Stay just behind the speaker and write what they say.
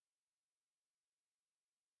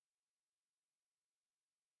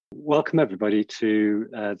Welcome everybody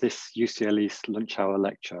to this UCL East lunch hour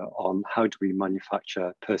lecture on how do we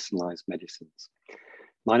manufacture personalised medicines.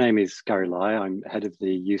 My name is Gary Lai. I'm head of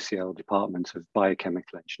the UCL Department of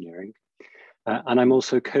Biochemical Engineering, and I'm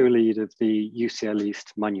also co-lead of the UCL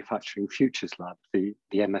East Manufacturing Futures Lab, the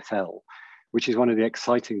MFL, which is one of the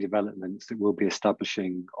exciting developments that we'll be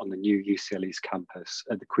establishing on the new UCL East campus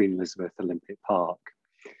at the Queen Elizabeth Olympic Park.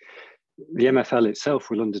 The MFL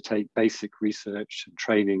itself will undertake basic research and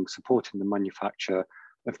training supporting the manufacture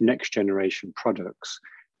of next generation products,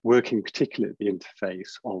 working particularly at the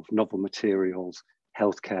interface of novel materials,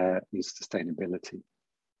 healthcare and sustainability.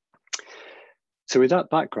 So with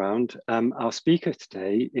that background, our speaker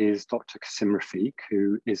today is Dr. Qasim Rafiq,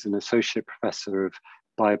 who is an Associate Professor of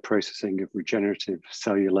Bioprocessing of Regenerative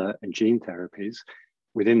Cellular and Gene Therapies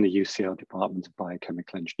within the UCL Department of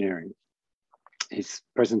Biochemical Engineering. His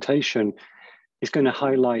presentation is going to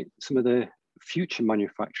highlight some of the future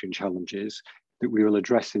manufacturing challenges that we will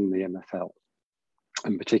address in the MFL,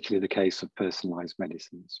 and particularly the case of personalised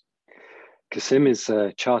medicines. Qasim is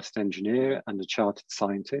a chartered engineer and a chartered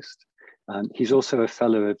scientist, and he's also a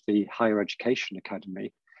fellow of the Higher Education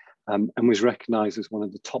Academy, and was recognised as one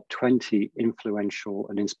of the top 20 influential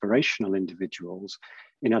and inspirational individuals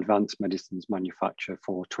in advanced medicines manufacture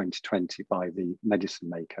for 2020 by the Medicine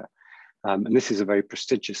Maker. And this is a very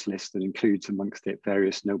prestigious list that includes amongst it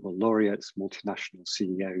various Nobel laureates, multinational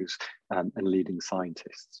CEOs, and leading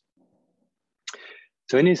scientists.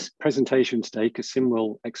 So in his presentation today, Qasim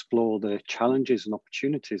will explore the challenges and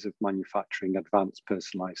opportunities of manufacturing advanced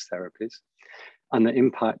personalized therapies and the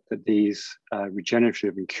impact that these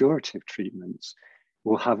regenerative and curative treatments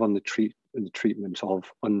will have on the treatment of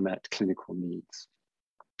unmet clinical needs.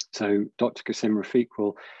 So Dr. Qasim Rafiq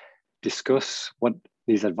will discuss what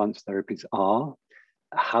these advanced therapies are,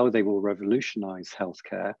 how they will revolutionize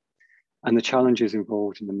healthcare, and the challenges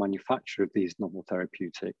involved in the manufacture of these novel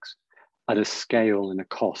therapeutics at a scale and a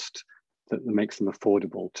cost that makes them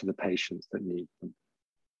affordable to the patients that need them.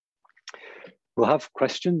 We'll have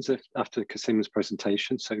questions after Qasim's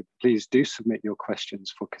presentation, so please do submit your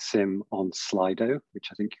questions for Qasim on Slido, which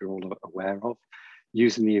I think you're all aware of,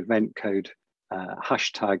 using the event code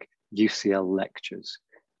hashtag UCL Lectures.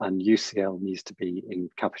 And UCL needs to be in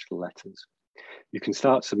capital letters. You can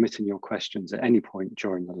start submitting your questions at any point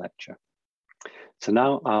during the lecture. So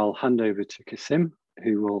now I'll hand over to Qasim,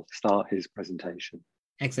 who will start his presentation.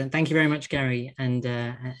 Excellent. Thank you very much, Gary, and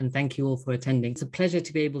thank you all for attending. It's a pleasure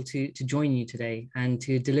to be able to join you today and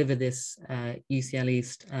to deliver this UCL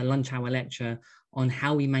East lunch hour lecture on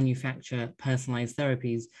how we manufacture personalized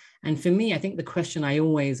therapies. And for me, I think the question I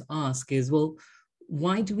always ask is, well,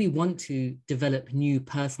 why do we want to develop new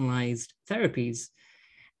personalized therapies?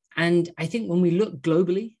 And I think when we look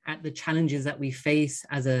globally at the challenges that we face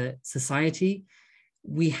as a society,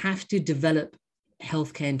 we have to develop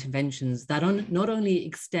healthcare interventions that not only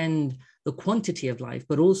extend the quantity of life,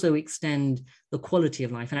 but also extend the quality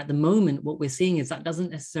of life. And at the moment, what we're seeing is that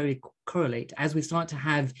doesn't necessarily correlate. As we start to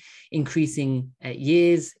have increasing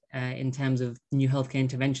years in terms of new healthcare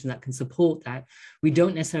interventions that can support that, we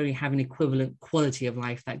don't necessarily have an equivalent quality of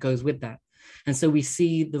life that goes with that. And so we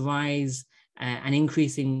see the rise and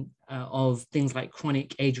increasing of things like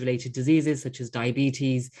chronic age-related diseases such as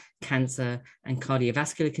diabetes, cancer, and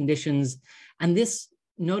cardiovascular conditions. And this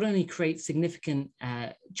not only creates significant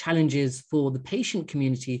challenges for the patient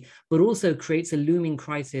community, but also creates a looming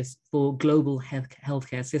crisis for global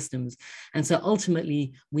healthcare systems. And so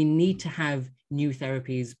ultimately, we need to have new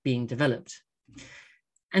therapies being developed.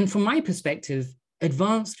 And from my perspective,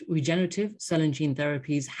 advanced regenerative cell and gene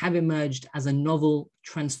therapies have emerged as a novel,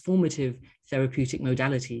 transformative therapeutic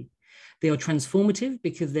modality. They are transformative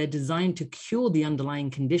because they're designed to cure the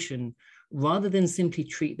underlying condition rather than simply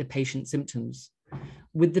treat the patient's symptoms.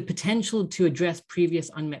 With the potential to address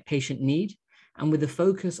previous unmet patient need, and with a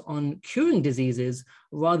focus on curing diseases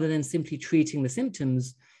rather than simply treating the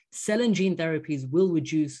symptoms, cell and gene therapies will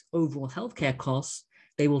reduce overall healthcare costs.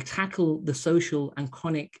 They will tackle the social and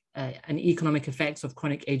chronic and economic effects of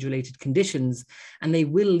chronic age-related conditions, and they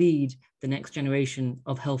will lead the next generation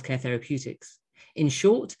of healthcare therapeutics. In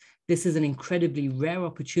short, this is an incredibly rare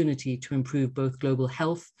opportunity to improve both global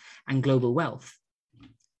health and global wealth.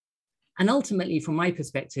 And ultimately, from my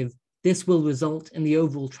perspective, this will result in the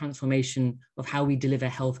overall transformation of how we deliver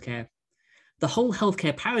healthcare. The whole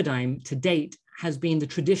healthcare paradigm to date has been the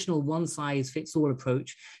traditional one-size-fits-all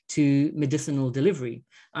approach to medicinal delivery,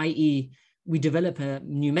 i.e., we develop a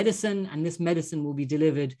new medicine and this medicine will be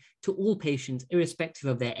delivered to all patients, irrespective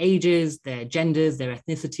of their ages, their genders, their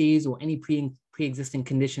ethnicities, or any pre-existing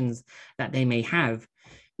conditions that they may have.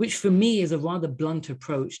 which for me is a rather blunt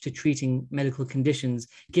approach to treating medical conditions,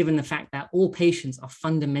 given the fact that all patients are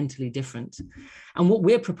fundamentally different. And what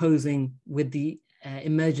we're proposing with the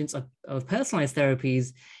emergence of personalized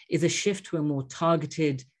therapies is a shift to a more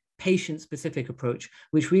targeted, patient-specific approach,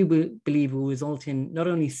 which we believe will result in not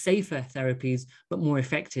only safer therapies, but more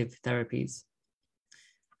effective therapies.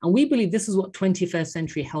 And we believe this is what 21st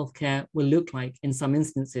century healthcare will look like in some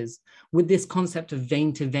instances, with this concept of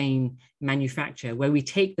vein-to-vein manufacture, where we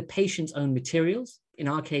take the patient's own materials, in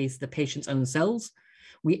our case, the patient's own cells,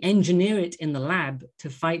 we engineer it in the lab to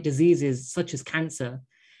fight diseases such as cancer,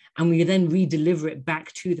 and we then re-deliver it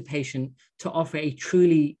back to the patient to offer a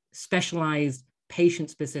truly specialized,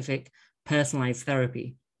 patient-specific, personalized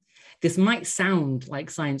therapy. This might sound like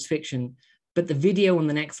science fiction, but the video on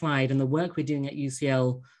the next slide and the work we're doing at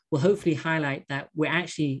UCL will hopefully highlight that we're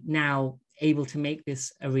actually now able to make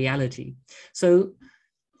this a reality. So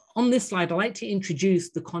on this slide, I'd like to introduce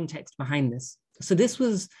the context behind this. So this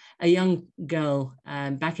was a young girl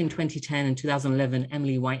back in 2010 and 2011,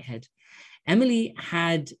 Emily Whitehead. Emily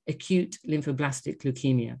had acute lymphoblastic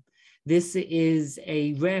leukemia. This is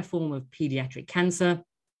a rare form of pediatric cancer,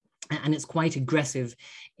 and it's quite aggressive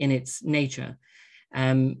in its nature.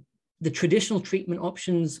 The traditional treatment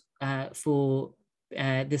options for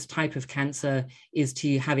this type of cancer is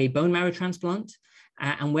to have a bone marrow transplant,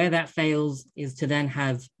 and where that fails is to then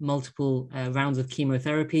have multiple rounds of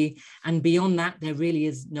chemotherapy. And beyond that, there really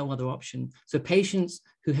is no other option. So patients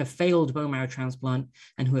who have failed bone marrow transplant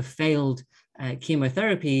and who have failed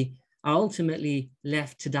chemotherapy are ultimately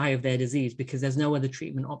left to die of their disease because there's no other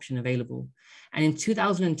treatment option available. And in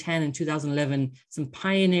 2010 and 2011, some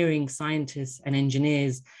pioneering scientists and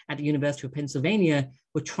engineers at the University of Pennsylvania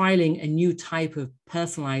were trialing a new type of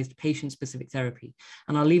personalized patient-specific therapy.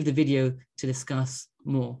 And I'll leave the video to discuss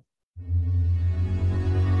more.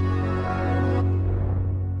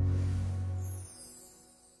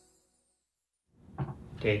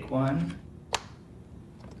 Take one.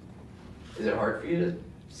 Is it hard for you to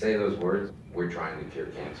say those words? We're trying to cure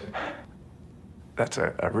cancer. That's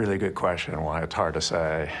a really good question, why it's hard to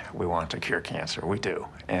say we want to cure cancer. We do.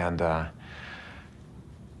 And I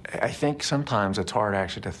think sometimes it's hard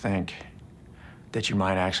actually to think that you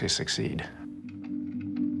might actually succeed.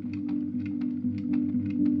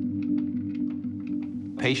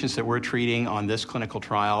 Patients that we're treating on this clinical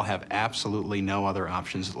trial have absolutely no other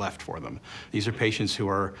options left for them. These are patients who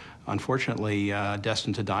are unfortunately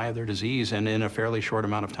destined to die of their disease and in a fairly short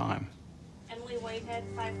amount of time. Emily Whitehead,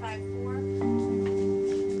 554.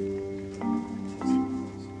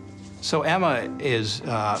 So Emma is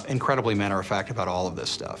incredibly matter-of-fact about all of this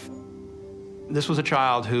stuff. This was a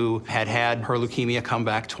child who had had her leukemia come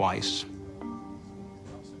back twice.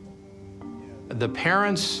 The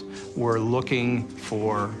parents were looking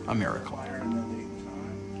for a miracle.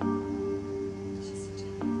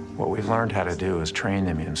 What we've learned how to do is train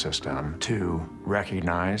the immune system to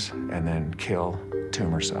recognize and then kill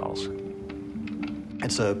tumor cells.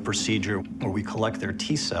 It's a procedure where we collect their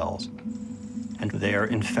T cells, and they are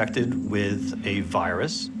infected with a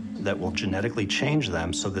virus that will genetically change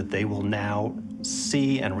them so that they will now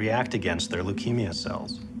see and react against their leukemia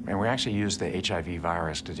cells. And we actually use the HIV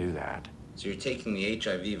virus to do that. So you're taking the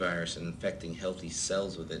HIV virus and infecting healthy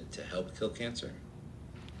cells with it to help kill cancer?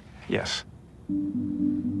 Yes.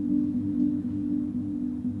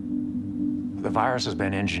 The virus has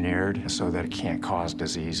been engineered so that it can't cause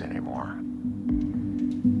disease anymore.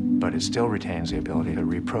 But it still retains the ability to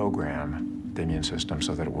reprogram the immune system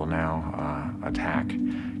so that it will now attack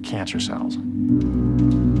cancer cells.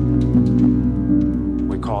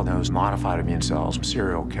 We call those modified immune cells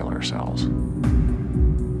serial killer cells.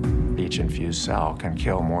 Each infused cell can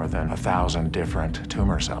kill more than 1,000 different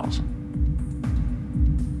tumor cells.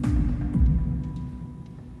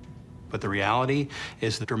 But the reality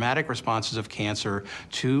is the dramatic responses of cancer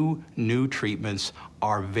to new treatments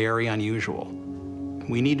are very unusual.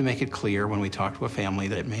 We need to make it clear when we talk to a family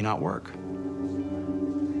that it may not work.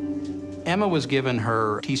 Emma was given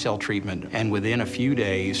her T-cell treatment, and within a few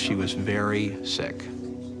days, she was very sick.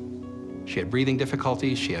 She had breathing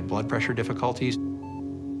difficulties, she had blood pressure difficulties.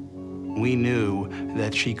 We knew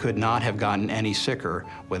that she could not have gotten any sicker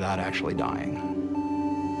without actually dying.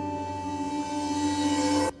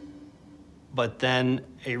 But then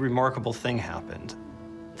a remarkable thing happened.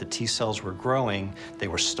 The T cells were growing, they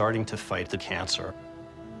were starting to fight the cancer.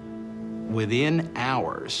 Within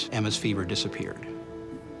hours, Emma's fever disappeared.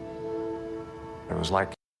 It was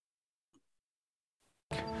like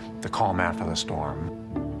the calm after the storm.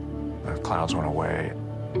 The clouds went away,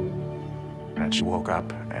 and she woke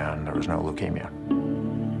up and there was no leukemia.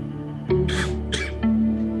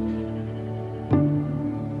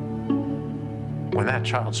 when that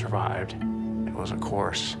child survived, it was, of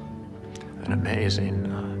course, an amazing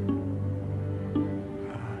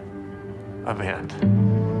event.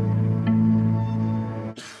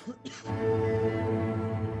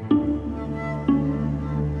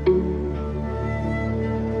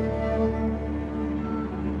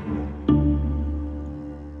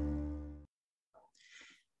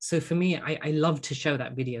 So for me, I love to show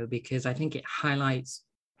that video because I think it highlights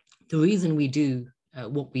the reason we do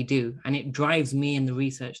what we do, and it drives me in the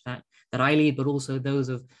research that I lead, but also those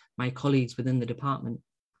of my colleagues within the department.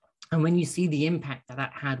 And when you see the impact that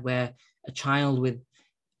that had, where a child with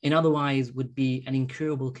in otherwise would be an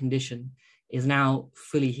incurable condition is now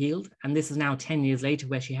fully healed, and this is now 10 years later,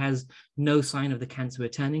 where she has no sign of the cancer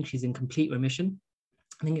returning. She's in complete remission.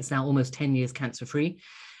 I think it's now almost 10 years cancer-free.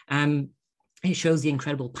 It shows the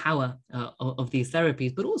incredible power of these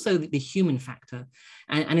therapies, but also the human factor.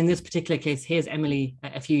 And in this particular case, here's Emily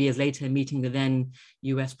a few years later meeting the then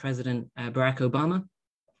US President Barack Obama.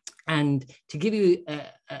 And to give you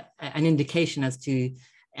an indication as to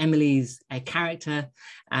Emily's character,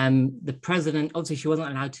 the president, obviously she wasn't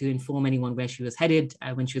allowed to inform anyone where she was headed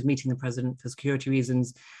when she was meeting the president for security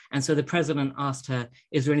reasons. And so the president asked her,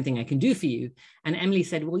 is there anything I can do for you? And Emily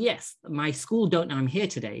said, well, yes, my school don't know I'm here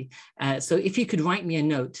today. So if you could write me a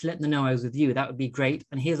note to let them know I was with you, that would be great.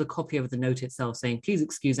 And here's a copy of the note itself saying, please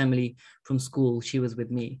excuse Emily from school, she was with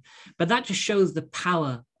me. But that just shows the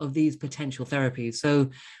power of these potential therapies. So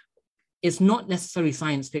it's not necessarily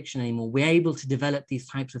science fiction anymore. We're able to develop these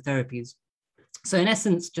types of therapies. So in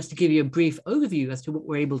essence, just to give you a brief overview as to what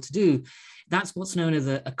we're able to do, that's what's known as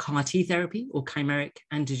a CAR T therapy, or chimeric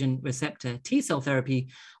antigen receptor T cell therapy,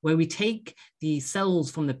 where we take the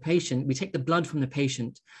cells from the patient, we take the blood from the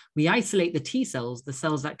patient, we isolate the T cells, the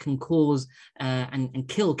cells that can cause and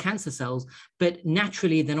kill cancer cells, but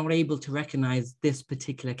naturally they're not able to recognize this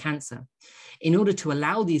particular cancer. In order to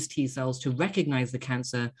allow these T cells to recognize the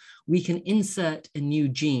cancer, we can insert a new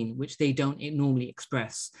gene, which they don't normally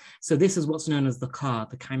express. So this is what's known as the CAR,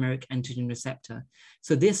 the chimeric antigen receptor.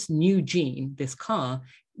 So this new gene, this CAR,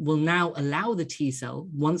 will now allow the T cell,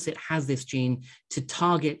 once it has this gene, to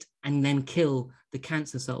target and then kill the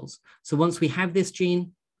cancer cells. So once we have this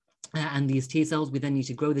gene and these T cells, we then need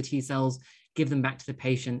to grow the T cells, give them back to the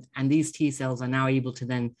patient, and these T cells are now able to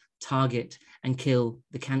then target and kill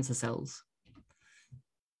the cancer cells.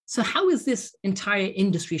 So how is this entire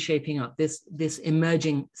industry shaping up, this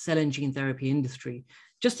emerging cell and gene therapy industry?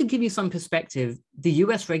 Just to give you some perspective, the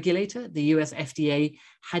US regulator, the US FDA,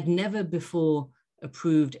 had never before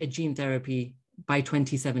approved a gene therapy by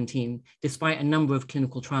 2017, despite a number of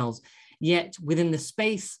clinical trials. Yet within the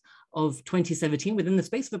space of 2017, within the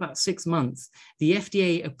space of about 6 months, the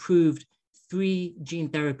FDA approved 3 gene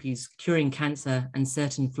therapies curing cancer and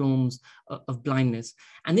certain forms of blindness.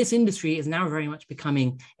 And this industry is now very much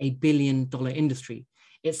becoming a billion-dollar industry.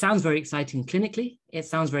 It sounds very exciting clinically. It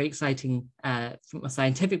sounds very exciting from a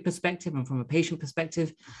scientific perspective and from a patient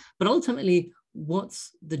perspective. But ultimately,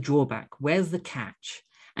 what's the drawback? Where's the catch?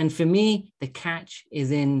 And for me, the catch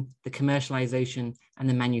is in the commercialization and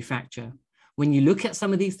the manufacture. When you look at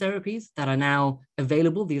some of these therapies that are now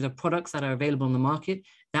available, these are products that are available on the market.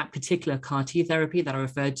 That particular CAR T therapy that I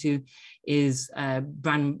referred to is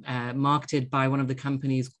marketed by one of the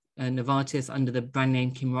companies, Novartis, under the brand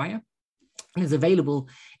name Kymriah, and is available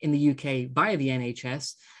in the UK via the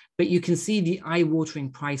NHS. But you can see the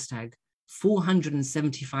eye-watering price tag,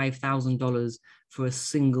 $475,000 for a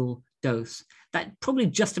single dose. That probably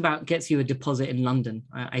just about gets you a deposit in London,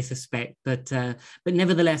 I suspect. But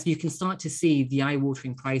nevertheless, you can start to see the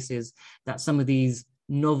eye-watering prices that some of these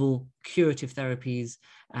novel curative therapies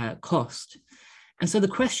cost. And so the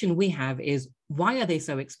question we have is, why are they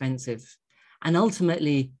so expensive? And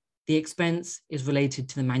ultimately, the expense is related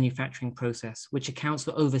to the manufacturing process, which accounts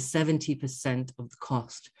for over 70% of the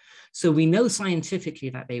cost. So we know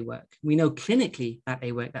scientifically that they work. We know clinically that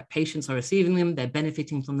they work, that patients are receiving them, they're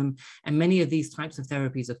benefiting from them. And many of these types of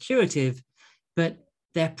therapies are curative, but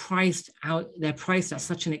they're priced at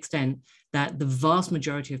such an extent that the vast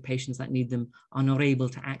majority of patients that need them are not able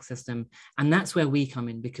to access them. And that's where we come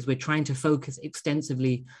in, because we're trying to focus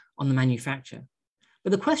extensively on the manufacture.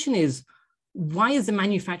 But the question is, why is the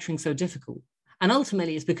manufacturing so difficult? And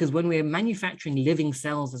ultimately, it's because when we're manufacturing living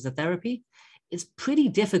cells as a therapy, it's pretty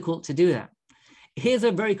difficult to do that. Here's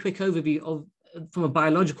a very quick overview from a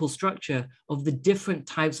biological structure of the different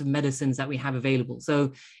types of medicines that we have available.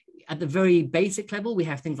 So at the very basic level, we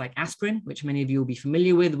have things like aspirin, which many of you will be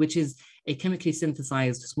familiar with, which is a chemically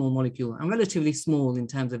synthesized small molecule and relatively small in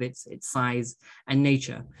terms of its size and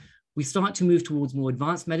nature. We start to move towards more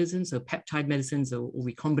advanced medicines, so peptide medicines or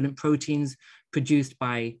recombinant proteins produced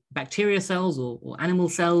by bacteria cells or animal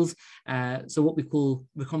cells. So what we call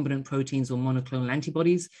recombinant proteins or monoclonal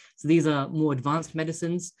antibodies. So these are more advanced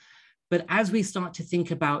medicines. But as we start to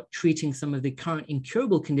think about treating some of the current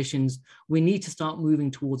incurable conditions, we need to start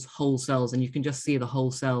moving towards whole cells. And you can just see the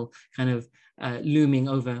whole cell kind of looming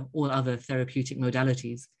over all other therapeutic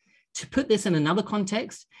modalities. To put this in another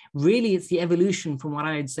context, really it's the evolution from what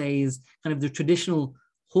I'd say is kind of the traditional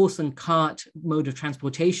horse and cart mode of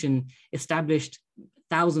transportation established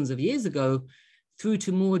thousands of years ago through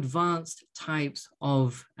to more advanced types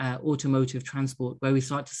of automotive transport, where we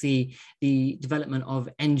start to see the development of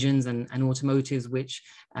engines and automotives which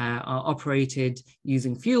are operated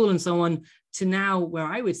using fuel and so on, to now where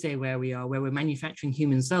I would say where we are, where we're manufacturing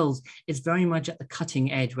human cells, is very much at the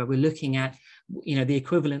cutting edge, where we're looking at, the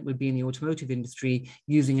equivalent would be in the automotive industry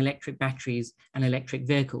using electric batteries and electric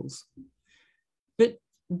vehicles. But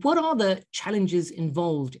what are the challenges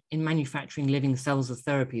involved in manufacturing living cells as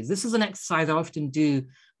therapies? This is an exercise I often do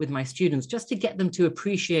with my students just to get them to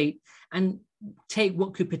appreciate and take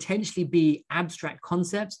what could potentially be abstract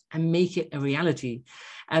concepts and make it a reality.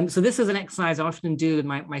 So this is an exercise I often do with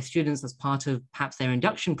my students as part of perhaps their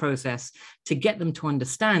induction process to get them to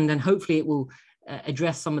understand, and hopefully it will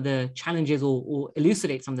address some of the challenges or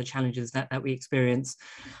elucidate some of the challenges that we experience.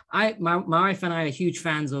 My wife and I are huge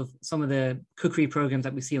fans of some of the cookery programs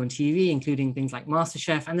that we see on TV, including things like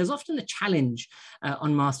MasterChef. And there's often a challenge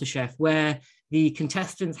on MasterChef where the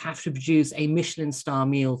contestants have to produce a Michelin star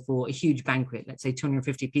meal for a huge banquet, let's say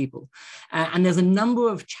 250 people. And there's a number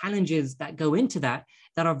of challenges that go into that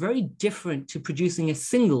are very different to producing a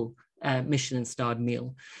single Michelin starred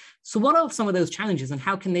meal. So what are some of those challenges and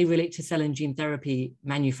how can they relate to cell and gene therapy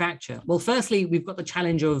manufacture? Well, firstly, we've got the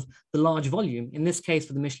challenge of the large volume. In this case,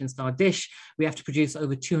 for the Michelin star dish, we have to produce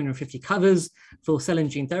over 250 covers. For cell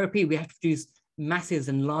and gene therapy, we have to produce masses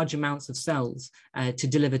and large amounts of cells to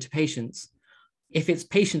deliver to patients. If it's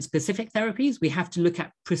patient-specific therapies, we have to look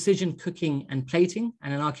at precision cooking and plating,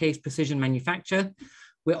 and in our case, precision manufacture.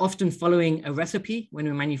 We're often following a recipe when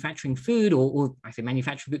we're manufacturing food, or I say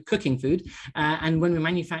manufacturing, cooking food. And when we're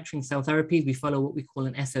manufacturing cell therapies, we follow what we call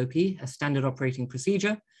an SOP, a standard operating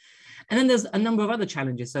procedure. And then there's a number of other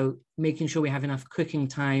challenges. So making sure we have enough cooking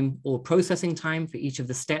time or processing time for each of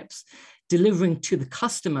the steps, delivering to the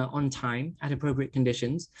customer on time at appropriate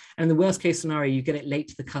conditions. And in the worst case scenario, you get it late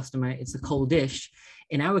to the customer, it's a cold dish.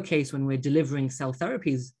 In our case, when we're delivering cell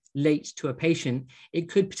therapies late to a patient, it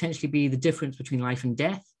could potentially be the difference between life and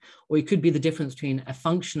death, or it could be the difference between a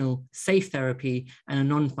functional, safe therapy and a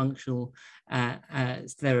non-functional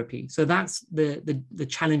therapy. So that's the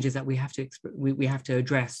challenges that we have to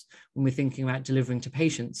address when we're thinking about delivering to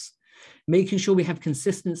patients. Making sure we have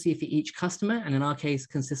consistency for each customer, and in our case,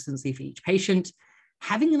 consistency for each patient.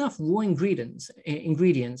 Having enough raw ingredients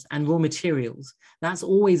and raw materials, that's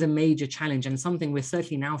always a major challenge and something we're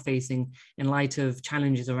certainly now facing in light of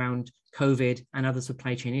challenges around COVID and other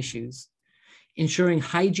supply chain issues. Ensuring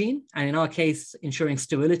hygiene, and in our case, ensuring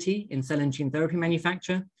sterility in cell and gene therapy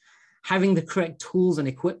manufacture. Having the correct tools and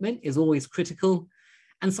equipment is always critical.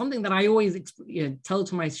 And something that I always tell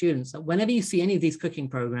to my students, that whenever you see any of these cooking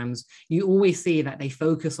programs, you always see that they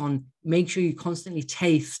focus on make sure you constantly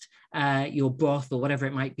taste your broth or whatever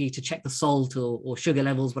it might be to check the salt or sugar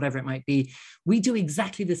levels, whatever it might be. We do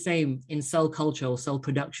exactly the same in cell culture or cell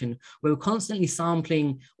production, where we're constantly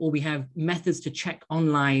sampling, or we have methods to check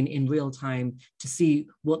online in real time to see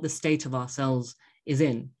what the state of our cells is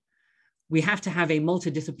in. We have to have a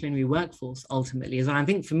multidisciplinary workforce ultimately. And I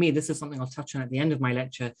think for me, this is something I'll touch on at the end of my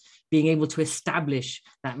lecture, being able to establish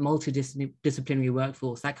that multidisciplinary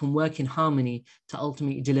workforce that can work in harmony to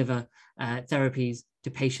ultimately deliver therapies to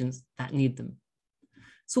patients that need them.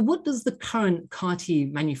 So what does the current CAR-T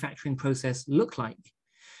manufacturing process look like?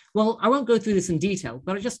 Well, I won't go through this in detail,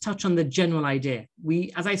 but I'll just touch on the general idea.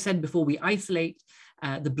 As I said before, we isolate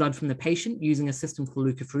the blood from the patient using a system called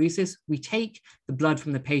leukapheresis. We take the blood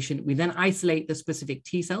from the patient, we then isolate the specific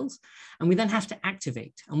T cells, and we then have to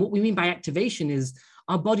activate. And what we mean by activation is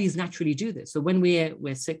our bodies naturally do this. So when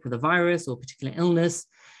we're sick with a virus or particular illness,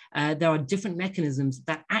 there are different mechanisms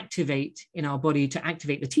that activate in our body to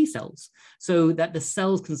activate the T cells so that the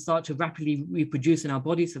cells can start to rapidly reproduce in our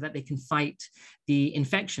body so that they can fight the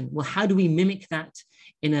infection. Well, how do we mimic that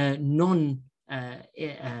in a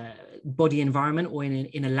body environment or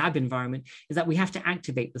in a lab environment? Is that we have to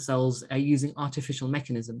activate the cells using artificial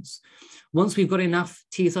mechanisms. Once we've got enough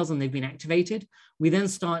T cells and they've been activated, we then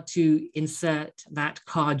start to insert that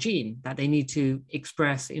CAR gene that they need to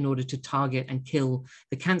express in order to target and kill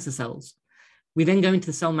the cancer cells. We then go into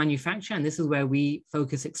the cell manufacture, and this is where we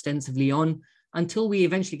focus extensively on until we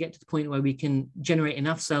eventually get to the point where we can generate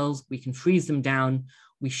enough cells, we can freeze them down,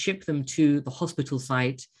 we ship them to the hospital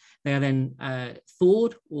site. They are then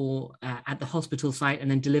thawed or at the hospital site and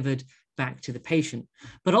then delivered back to the patient.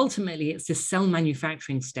 But ultimately, it's this cell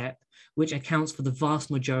manufacturing step which accounts for the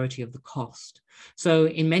vast majority of the cost. So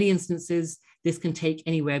in many instances, this can take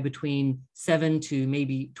anywhere between 7 to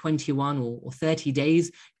maybe 21 or 30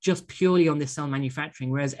 days, just purely on this cell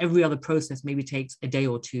manufacturing, whereas every other process maybe takes a day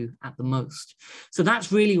or two at the most. So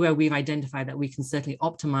that's really where we've identified that we can certainly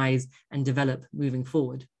optimize and develop moving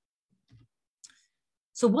forward.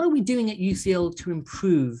 So what are we doing at UCL to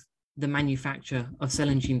improve the manufacture of cell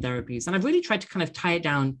and gene therapies? And I've really tried to kind of tie it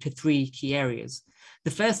down to 3 key areas.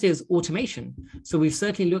 The first is automation. So we've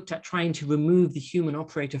certainly looked at trying to remove the human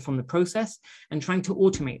operator from the process and trying to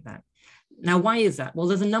automate that. Now, why is that? Well,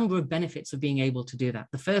 there's a number of benefits of being able to do that.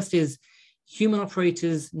 The first is human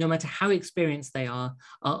operators, no matter how experienced they are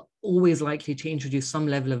always likely to introduce some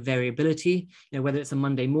level of variability, whether it's a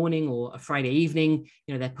Monday morning or a Friday evening,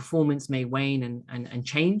 their performance may wane and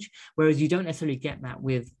change, whereas you don't necessarily get that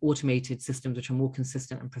with automated systems which are more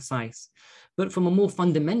consistent and precise. But from a more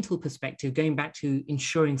fundamental perspective, going back to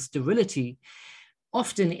ensuring sterility,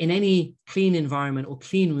 often in any clean environment or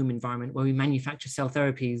clean room environment where we manufacture cell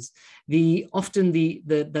therapies, often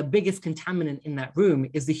the biggest contaminant in that room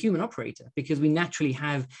is the human operator, because we naturally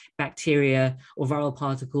have bacteria or viral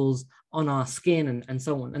particles on our skin and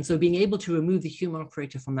so on. And so being able to remove the human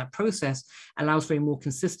operator from that process allows for a more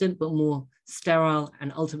consistent but more sterile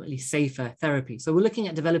and ultimately safer therapy. So we're looking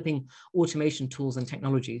at developing automation tools and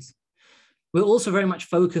technologies. We're also very much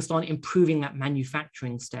focused on improving that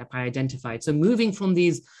manufacturing step I identified. So moving from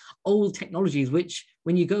these old technologies, which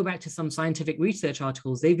when you go back to some scientific research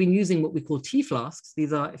articles, they've been using what we call T-flasks.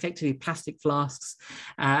 These are effectively plastic flasks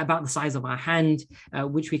about the size of our hand,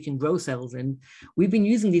 which we can grow cells in. We've been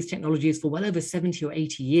using these technologies for well over 70 or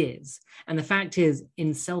 80 years. And the fact is,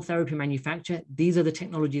 in cell therapy manufacture, these are the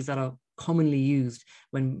technologies that are commonly used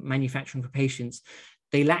when manufacturing for patients.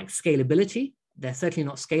 They lack scalability. They're certainly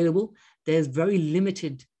not scalable. There's very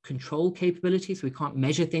limited control capability, so we can't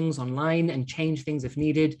measure things online and change things if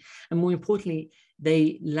needed. And more importantly,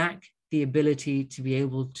 they lack the ability to be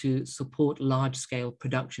able to support large-scale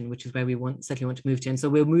production, which is where we certainly want to move to. And so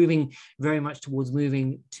we're moving very much towards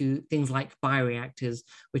moving to things like bioreactors,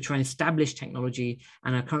 which are an established technology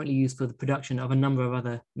and are currently used for the production of a number of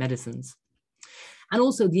other medicines. And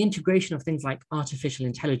also the integration of things like artificial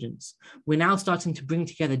intelligence. We're now starting to bring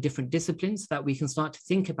together different disciplines so that we can start to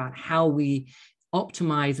think about how we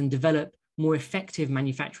optimize and develop more effective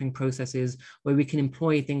manufacturing processes where we can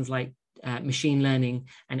employ things like machine learning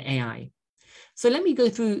and AI. So let me go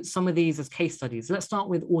through some of these as case studies. Let's start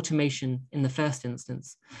with automation in the first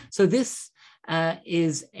instance. So this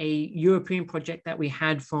is a European project that we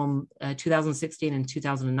had from 2016 and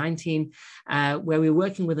 2019, where we were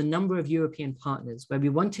working with a number of European partners, where we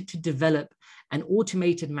wanted to develop an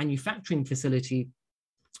automated manufacturing facility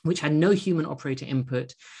which had no human operator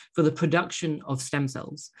input for the production of stem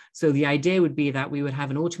cells. So the idea would be that we would have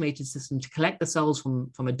an automated system to collect the cells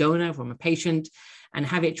from a donor, from a patient, and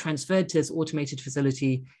have it transferred to this automated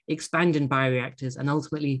facility, expand in bioreactors, and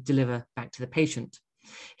ultimately deliver back to the patient.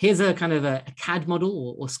 Here's a kind of a CAD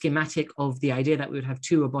model or schematic of the idea that we would have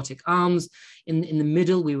 2 robotic arms. In the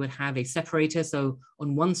middle, we would have a separator. So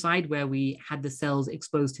on one side where we had the cells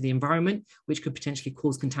exposed to the environment, which could potentially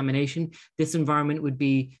cause contamination, this environment would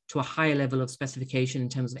be to a higher level of specification in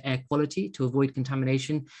terms of air quality to avoid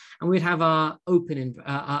contamination. And we'd have our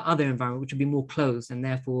our other environment, which would be more closed. And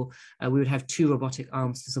therefore, we would have 2 robotic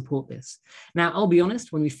arms to support this. Now, I'll be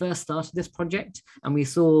honest, when we first started this project and we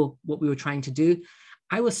saw what we were trying to do,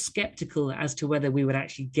 I was skeptical as to whether we would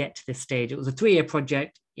actually get to this stage. It was a 3-year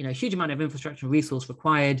project, a huge amount of infrastructure and resource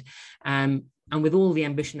required. And with all the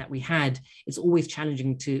ambition that we had, it's always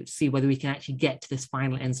challenging to see whether we can actually get to this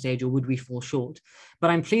final end stage or would we fall short. But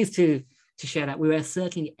I'm pleased to share that we were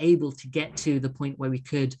certainly able to get to the point where we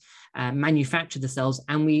could manufacture the cells.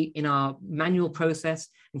 And we, in our manual process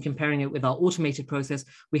and comparing it with our automated process,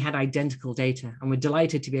 we had identical data. And we're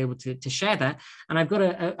delighted to be able to share that. And I've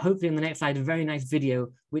got hopefully on the next slide, a very nice video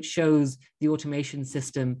which shows the automation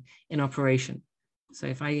system in operation. So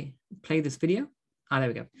if I play this video, there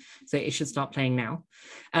we go. So it should start playing now.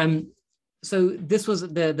 So this was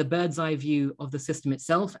the bird's eye view of the system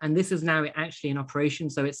itself, and this is now actually in operation.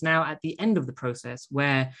 So it's now at the end of the process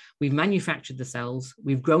where we've manufactured the cells,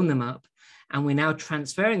 we've grown them up, and we're now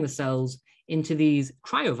transferring the cells into these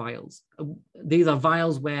cryovials. These are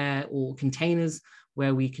vials or containers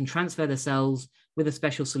where we can transfer the cells with a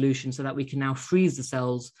special solution so that we can now freeze the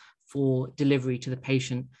cells for delivery to the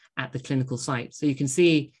patient at the clinical site. So you can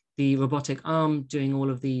see the robotic arm doing all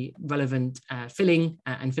of the relevant filling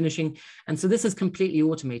and finishing. And so this is completely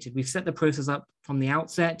automated. We've set the process up from the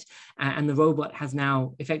outset, and the robot has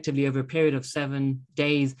now effectively, over a period of 7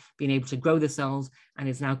 days, been able to grow the cells, and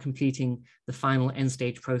is now completing the final end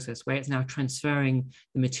stage process, where it's now transferring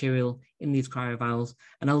the material in these cryovials,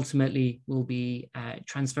 and ultimately will be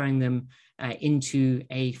transferring them into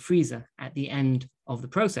a freezer at the end of the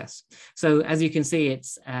process. So as you can see,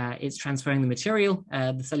 it's transferring the material,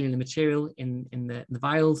 the cellular material in the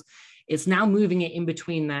vials. It's now moving it in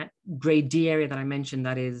between that grade D area that I mentioned,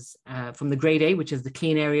 that is from the grade A, which is the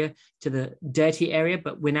clean area, to the dirty area,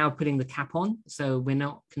 but we're now putting the cap on. So we're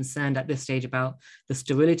not concerned at this stage about the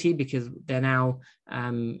sterility, because they're now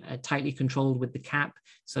tightly controlled with the cap.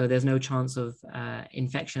 So there's no chance of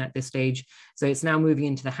infection at this stage. So it's now moving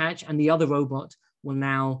into the hatch, and the other robot will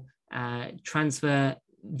now transfer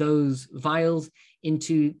those vials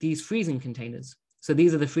into these freezing containers. So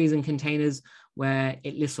these are the freezing containers where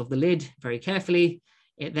it lifts off the lid very carefully.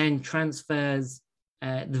 It then transfers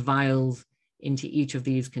the vials into each of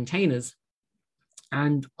these containers,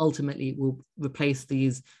 and ultimately will replace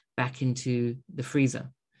these back into the freezer.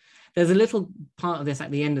 There's a little part of this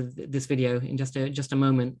at the end of this video in just a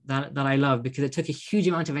moment that I love, because it took a huge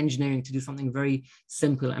amount of engineering to do something very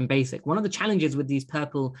simple and basic. One of the challenges with these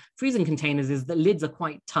purple freezing containers is the lids are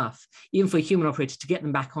quite tough. Even for a human operator to get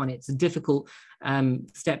them back on, it's a difficult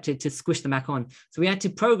step to squish them back on. So we had to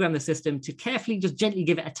program the system to carefully just gently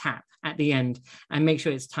give it a tap at the end and make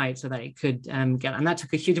sure it's tight so that it could get, and that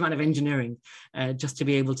took a huge amount of engineering just to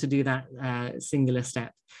be able to do that singular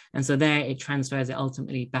step. And so there it transfers it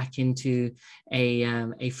ultimately back into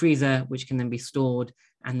a freezer, which can then be stored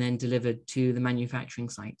and then delivered to the manufacturing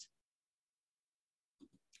site.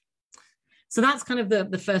 So that's kind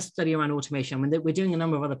of the first study around automation. We're doing a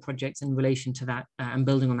number of other projects in relation to that and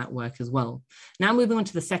building on that work as well. Now moving on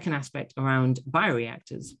to the second aspect around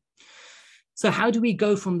bioreactors. So how do we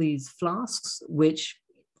go from these flasks, which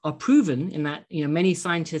are proven in that, you know, many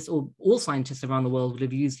scientists, or all scientists around the world, would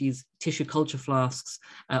have used these tissue culture flasks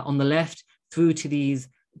on the left, through to these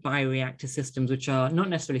bioreactor systems, which are not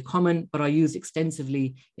necessarily common, but are used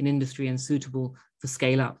extensively in industry and suitable for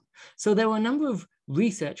scale up. So there were a number of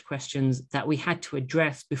research questions that we had to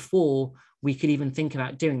address before we could even think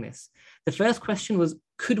about doing this. The first question was,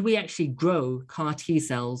 could we actually grow CAR T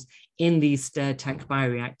cells in these stirred tank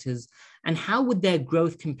bioreactors? And how would their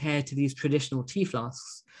growth compare to these traditional T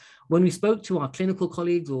flasks? When we spoke to our clinical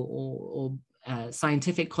colleagues or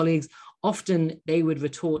scientific colleagues, often they would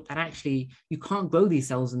retort that actually you can't grow these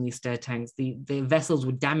cells in these stirred tanks. The vessels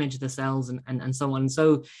would damage the cells and so on.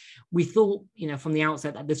 So we thought, you know, from the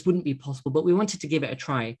outset that this wouldn't be possible, but we wanted to give it a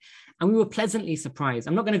try. And we were pleasantly surprised.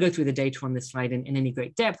 I'm not going to go through the data on this slide in any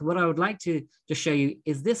great depth. What I would like to just show you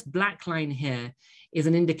is this black line here is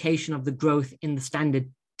an indication of the growth in the standard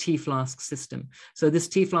T-flask system. So this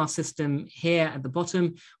T-flask system here at the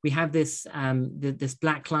bottom, we have this, this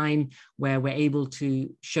black line where we're able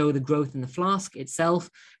to show the growth in the flask itself.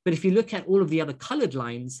 But if you look at all of the other colored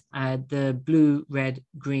lines, the blue, red,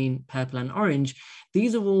 green, purple, and orange,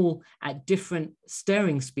 these are all at different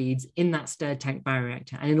stirring speeds in that stirred tank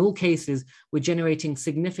bioreactor. And in all cases, we're generating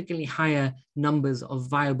significantly higher numbers of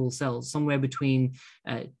viable cells, somewhere between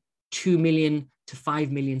 2 million to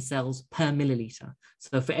 5 million cells per milliliter.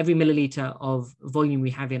 So for every milliliter of volume we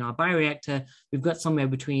have in our bioreactor, we've got somewhere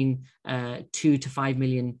between 2 to 5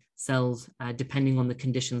 million cells, depending on the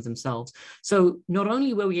conditions themselves. So not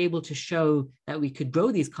only were we able to show that we could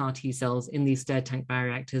grow these CAR T cells in these stirred tank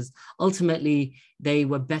bioreactors, ultimately they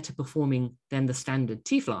were better performing than the standard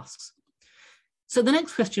T flasks. So the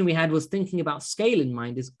next question we had was, thinking about scale in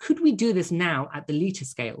mind, is could we do this now at the liter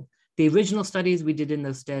scale? The original studies we did in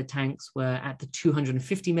those stirred tanks were at the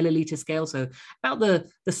 250 milliliter scale, so about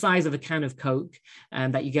the size of a can of Coke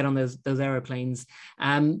that you get on those aeroplanes.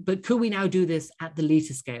 But could we now do this at the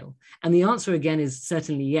liter scale? And the answer again is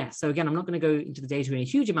certainly yes. So again, I'm not going to go into the data in a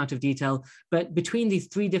huge amount of detail, but between these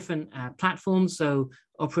three different platforms, so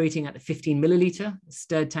operating at the 15 milliliter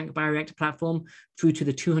stirred tank bioreactor platform, through to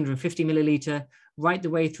the 250 milliliter, right the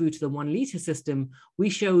way through to the 1 liter system, we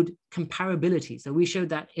showed comparability. So we showed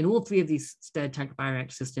that in all three of these stirred tank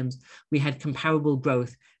bioreactor systems, we had comparable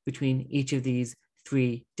growth between each of these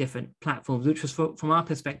three different platforms, which was, from our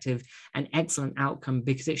perspective, an excellent outcome,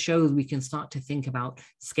 because it shows we can start to think about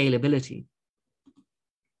scalability.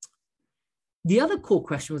 The other core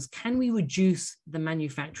question was, can we reduce the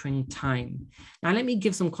manufacturing time? Now, let me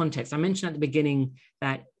give some context. I mentioned at the beginning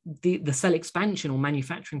that the cell expansion or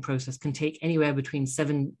manufacturing process can take anywhere between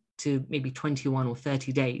 7 to maybe 21 or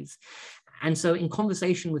 30 days. And so in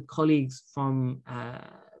conversation with colleagues from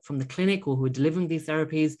the clinic or who are delivering these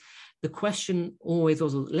therapies, the question always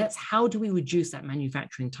was, how do we reduce that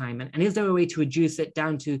manufacturing time? And is there a way to reduce it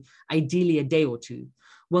down to ideally a day or two?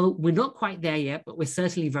 Well, we're not quite there yet, but we're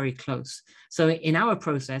certainly very close. So in our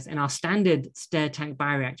process, in our standard stirred tank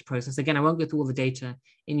bioreactor process, again, I won't go through all the data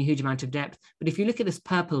in a huge amount of depth, but if you look at this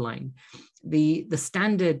purple line, the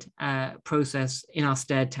standard process in our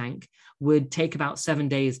stirred tank would take about 7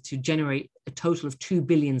 days to generate a total of 2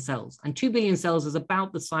 billion cells. And 2 billion cells is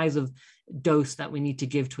about the size of dose that we need to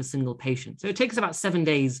give to a single patient. So it takes about 7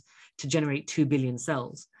 days to generate 2 billion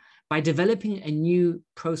cells. By developing a new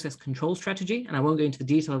process control strategy, and I won't go into the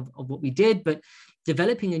detail of what we did, but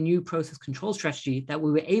developing a new process control strategy that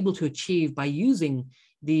we were able to achieve by using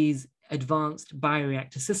these advanced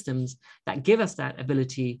bioreactor systems that give us that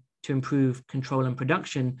ability to improve control and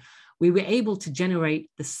production, we were able to generate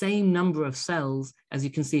the same number of cells, as you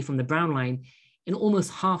can see from the brown line, in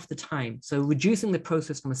almost half the time. So reducing the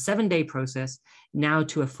process from a 7-day process now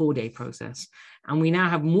to a 4-day process. And we now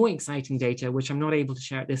have more exciting data, which I'm not able to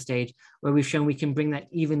share at this stage, where we've shown we can bring that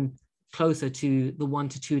even closer to the 1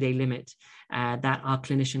 to 2 day limit that our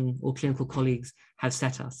clinician or clinical colleagues have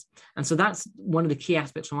set us. And so that's one of the key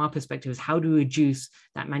aspects from our perspective, is how do we reduce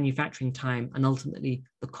that manufacturing time and ultimately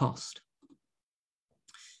the cost.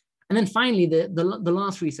 And then finally, the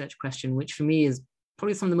last research question, which for me is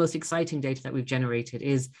probably some of the most exciting data that we've generated,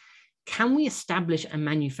 is can we establish a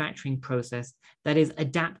manufacturing process that is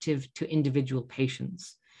adaptive to individual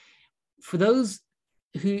patients? For those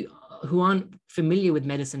who aren't familiar with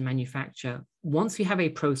medicine manufacture, once you have a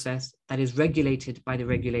process that is regulated by the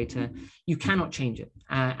regulator, you cannot change it.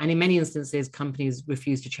 And in many instances, companies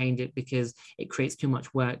refuse to change it because it creates too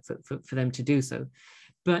much work for them to do so.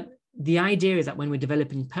 But the idea is that when we're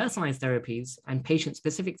developing personalized therapies and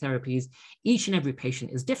patient-specific therapies, each and every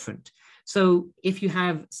patient is different. So if you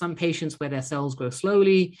have some patients where their cells grow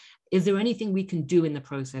slowly, is there anything we can do in the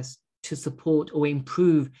process to support or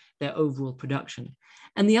improve their overall production?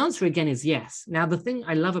 And the answer again is yes. Now, the thing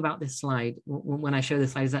I love about this slide, when I show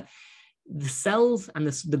this slide, is that the cells and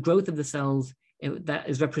the growth of the cells that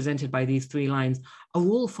is represented by these 3 lines are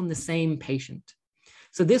all from the same patient.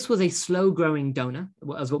 So this was a slow growing donor,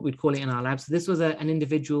 as what we'd call it in our lab. So this was an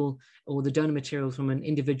individual, or the donor materials from an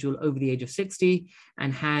individual over the age of 60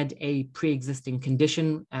 and had a pre-existing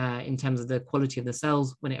condition in terms of the quality of the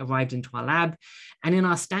cells when it arrived into our lab. And in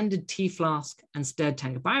our standard T-flask and stirred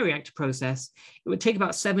tank bioreactor process, it would take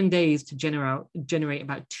about 7 days to generate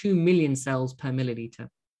about 2 million cells per milliliter,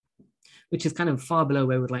 which is kind of far below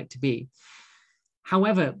where we'd like to be.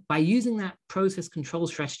 However, by using that process control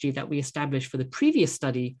strategy that we established for the previous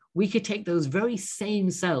study, we could take those very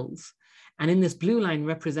same cells, and in this blue line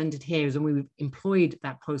represented here is when we employed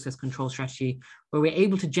that process control strategy, where we're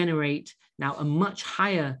able to generate now a much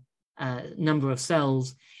higher number of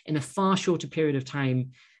cells in a far shorter period of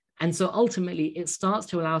time. And so ultimately, it starts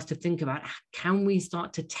to allow us to think about, can we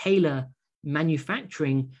start to tailor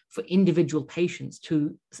manufacturing for individual patients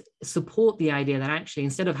to support the idea that actually,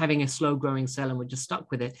 instead of having a slow growing cell and we're just stuck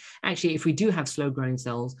with it, actually, if we do have slow growing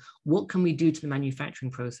cells, what can we do to the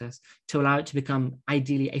manufacturing process to allow it to become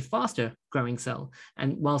ideally a faster growing cell,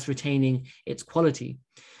 and whilst retaining its quality?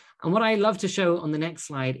 And what I love to show on the next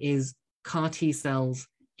slide is CAR T cells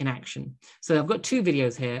in action. So I've got 2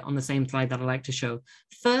 videos here on the same slide that I like to show.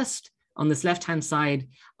 First, on this left-hand side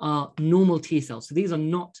are normal T cells. So these are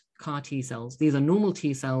not CAR T cells. These are normal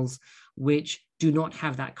T cells which do not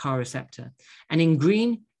have that CAR receptor. And in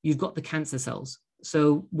green, you've got the cancer cells.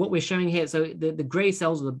 So what we're showing here, so the gray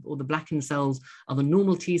cells or the blackened cells are the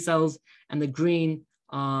normal T cells, and the green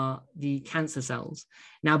are the cancer cells.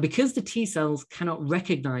 Now, because the T cells cannot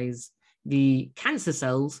recognize the cancer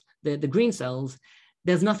cells, the green cells,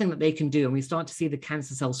 there's nothing that they can do, and we start to see the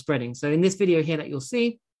cancer cells spreading. So in this video here that you'll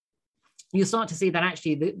start to see that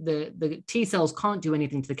actually the T cells can't do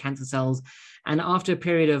anything to the cancer cells. And after a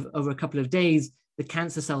period of over a couple of days, the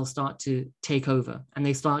cancer cells start to take over and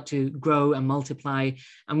they start to grow and multiply.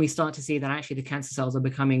 And we start to see that actually the cancer cells are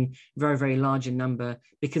becoming very, very large in number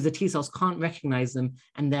because the T cells can't recognize them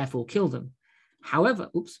and therefore kill them. However,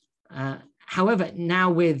 now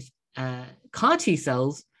with CAR T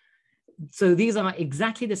cells, so these are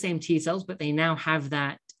exactly the same T cells, but they now have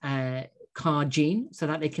that CAR gene so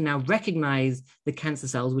that they can now recognize the cancer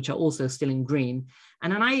cells, which are also still in green,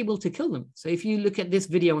 and are able to kill them. So if you look at this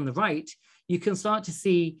video on the right, you can start to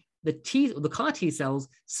see the CAR T cells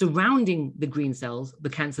surrounding the green cells, the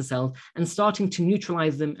cancer cells, and starting to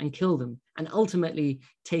neutralize them and kill them, and ultimately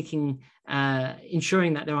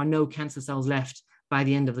ensuring that there are no cancer cells left by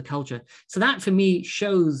the end of the culture. So that for me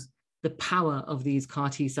shows the power of these CAR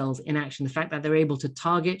T cells in action, the fact that they're able to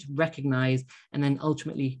target, recognize, and then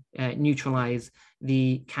ultimately neutralize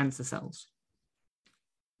the cancer cells.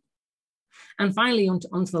 And finally,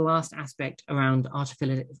 onto the last aspect around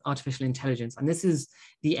artificial intelligence. And this is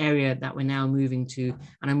the area that we're now moving to.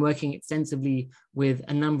 And I'm working extensively with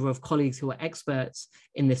a number of colleagues who are experts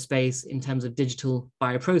in this space in terms of digital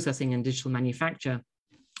bioprocessing and digital manufacture,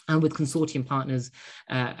 and with consortium partners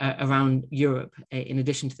around Europe in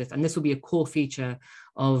addition to this. And this will be a core feature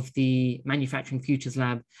of the Manufacturing Futures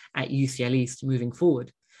Lab at UCL East moving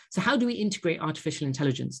forward. So how do we integrate artificial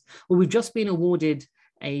intelligence? Well, we've just been awarded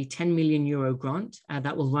a 10 million euro grant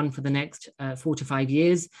that will run for the next 4 to 5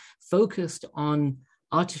 years, focused on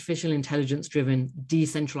artificial intelligence-driven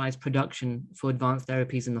decentralized production for advanced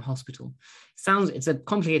therapies in the hospital. It's a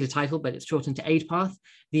complicated title, but it's shortened to AIDPath.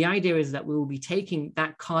 The idea is that we will be taking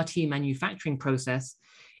that CAR T manufacturing process,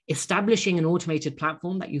 establishing an automated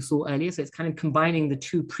platform that you saw earlier. So it's kind of combining the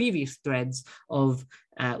two previous threads of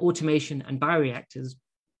automation and bioreactors,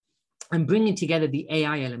 and bringing together the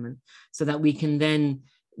AI element so that we can then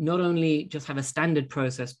not only just have a standard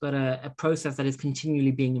process, but a process that is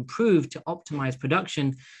continually being improved to optimize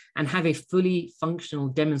production and have a fully functional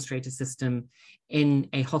demonstrator system in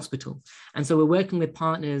a hospital. And so we're working with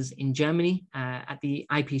partners in Germany at the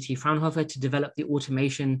IPT Fraunhofer to develop the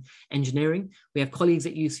automation engineering. We have colleagues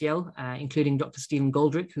at UCL, including Dr. Stephen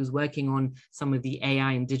Goldrick, who's working on some of the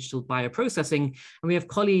AI and digital bioprocessing. And we have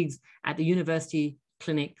colleagues at the University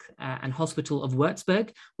Clinic and Hospital of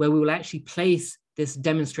Würzburg, where we will actually place this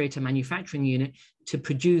demonstrator manufacturing unit to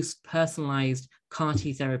produce personalized CAR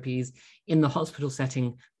T therapies in the hospital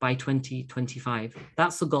setting by 2025.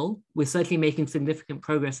 That's the goal. We're certainly making significant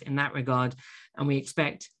progress in that regard, and we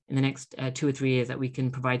expect in the next 2 or 3 years that we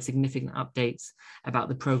can provide significant updates about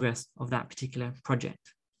the progress of that particular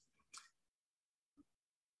project.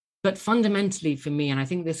 But fundamentally for me, and I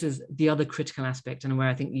think this is the other critical aspect and where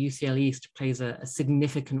I think UCL East plays a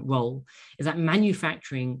significant role, is that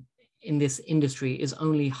manufacturing in this industry is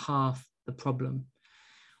only half the problem.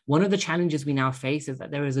 One of the challenges we now face is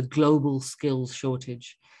that there is a global skills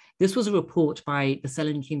shortage. This was a report by the Cell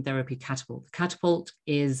and Gene Therapy Catapult. Catapult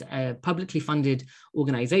is a publicly funded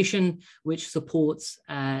organization which supports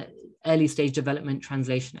early stage development,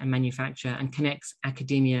 translation, and manufacture, and connects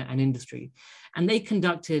academia and industry. And they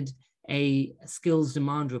conducted a skills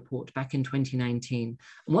demand report back in 2019.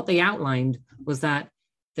 And what they outlined was that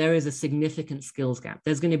there is a significant skills gap.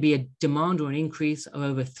 There's going to be a demand or an increase of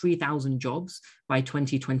over 3,000 jobs by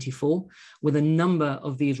 2024, with a number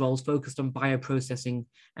of these roles focused on bioprocessing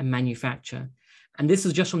and manufacture. And this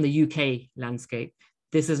is just from the UK landscape.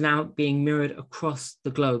 This is now being mirrored across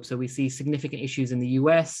the globe. So we see significant issues in the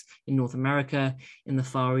US, in North America, in the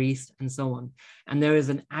Far East, and so on. And there is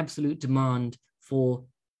an absolute demand for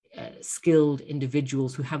skilled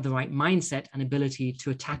individuals who have the right mindset and ability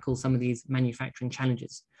to tackle some of these manufacturing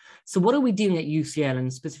challenges. So what are we doing at UCL,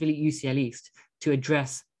 and specifically UCL East, to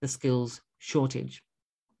address the skills shortage?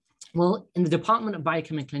 Well, in the Department of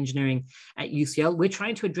Biochemical Engineering at UCL, we're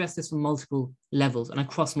trying to address this from multiple levels and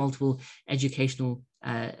across multiple educational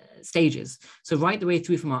stages. So right the way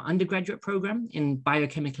through from our undergraduate program in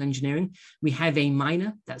biochemical engineering, we have a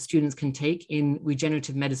minor that students can take in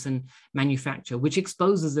regenerative medicine manufacture, which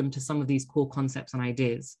exposes them to some of these core concepts and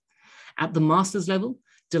ideas. At the master's level,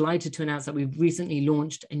 delighted to announce that we've recently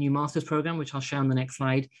launched a new master's program, which I'll show on the next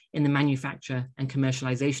slide, in the manufacture and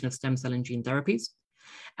commercialization of stem cell and gene therapies.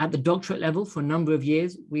 At the doctorate level, for a number of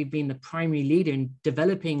years, we've been the primary leader in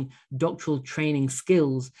developing doctoral training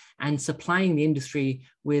skills and supplying the industry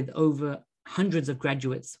with over hundreds of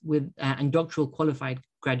graduates and doctoral qualified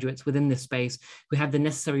graduates within this space who have the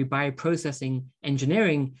necessary bioprocessing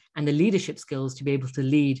engineering and the leadership skills to be able to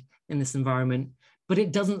lead in this environment. But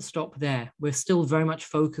it doesn't stop there. We're still very much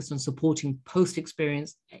focused on supporting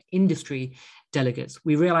post-experience industry delegates.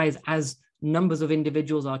 We realize as numbers of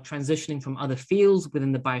individuals are transitioning from other fields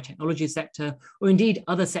within the biotechnology sector, or indeed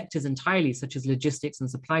other sectors entirely, such as logistics and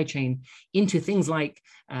supply chain, into things like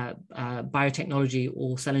biotechnology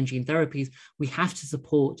or cell and gene therapies, we have to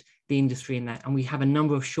support the industry in that. And we have a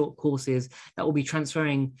number of short courses that will be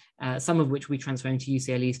transferring, some of which will be transferring to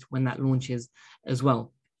UCL East when that launches as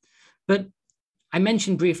well. But I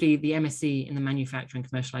mentioned briefly the MSc in the manufacturing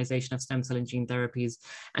and commercialization of stem cell and gene therapies.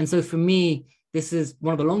 And so for me, this is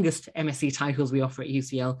one of the longest MSc titles we offer at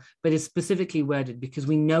UCL, but it's specifically worded because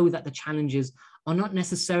we know that the challenges are not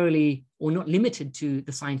necessarily or not limited to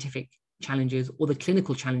the scientific challenges or the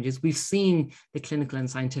clinical challenges. We've seen the clinical and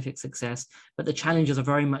scientific success, but the challenges are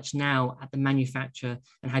very much now at the manufacture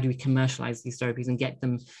and how do we commercialize these therapies and get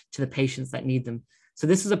them to the patients that need them. So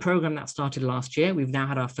this is a program that started last year. We've now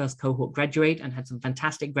had our first cohort graduate and had some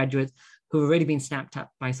fantastic graduates who have already been snapped up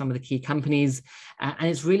by some of the key companies. And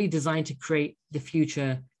it's really designed to create the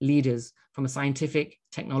future leaders from a scientific,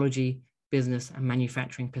 technology, business and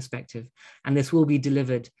manufacturing perspective. And this will be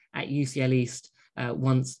delivered at UCL East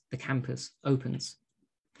once the campus opens.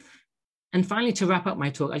 And finally, to wrap up my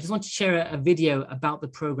talk, I just want to share a video about the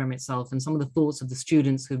program itself and some of the thoughts of the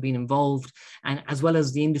students who've been involved, and as well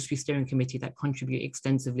as the industry steering committee that contribute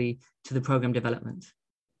extensively to the program development.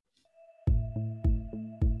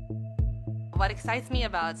 What excites me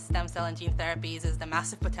about stem cell and gene therapies is the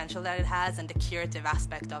massive potential that it has and the curative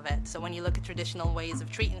aspect of it. So when you look at traditional ways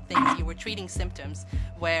of treating things, you were treating symptoms,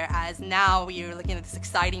 whereas now you're looking at this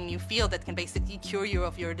exciting new field that can basically cure you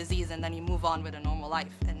of your disease and then you move on with a normal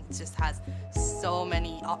life. And it just has so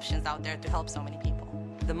many options out there to help so many people.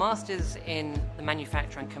 The Masters in the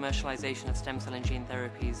Manufacture and Commercialization of Stem Cell and Gene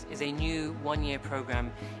Therapies is a new one-year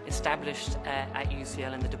program established at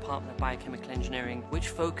UCL in the Department of Biochemical Engineering, which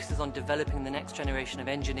focuses on developing the next generation of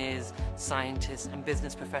engineers, scientists and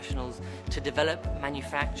business professionals to develop,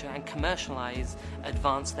 manufacture and commercialize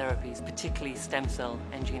advanced therapies, particularly stem cell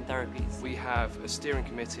and gene therapies. We have a steering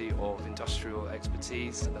committee of industrial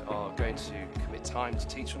expertise that are going to commit time to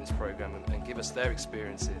teach on this program and give us their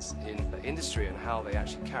experiences in the industry and how they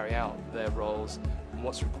actually carry out their roles and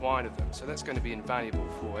what's required of them. So that's going to be invaluable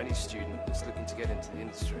for any student that's looking to get into the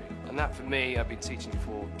industry. And that for me, I've been teaching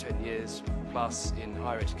for 10 years plus in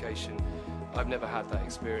higher education. I've never had that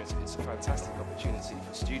experience. It's a fantastic opportunity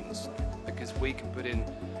for students because we can put in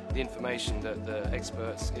the information that the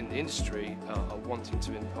experts in the industry are wanting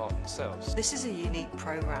to impart themselves. This is a unique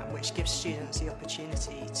program which gives students the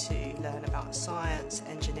opportunity to learn about science,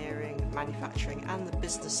 engineering, manufacturing and the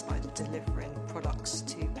business side of delivering products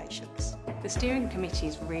to patients. The steering committee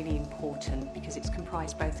is really important because it's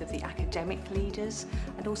comprised both of the academic leaders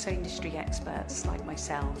and also industry experts like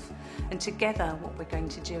myself. And together what we're going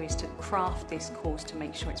to do is to craft this course to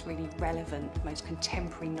make sure it's really relevant, most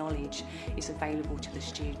contemporary knowledge is available to the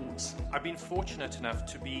students. I've been fortunate enough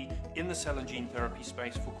to be in the cell and gene therapy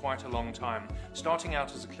space for quite a long time, starting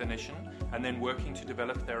out as a clinician and then working to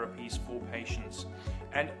develop therapies for patients.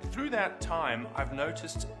 And through that time, I've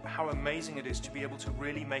noticed how amazing it is to be able to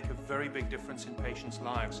really make a very big difference in patients'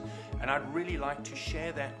 lives. And I'd really like to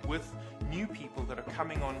share that with new people that are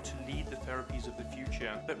coming on to lead the therapies of the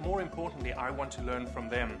future. But more importantly, I want to learn from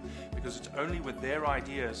them because it's only with their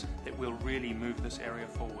ideas that we'll really move this area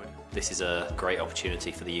forward. This is a great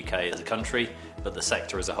opportunity for the UK as a country, but the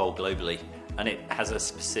sector as a whole globally. And it has a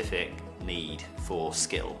specific need for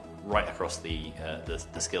skill right across the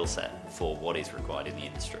skill set for what is required in the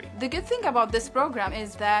industry. The good thing about this program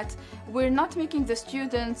is that we're not making the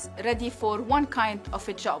students ready for one kind of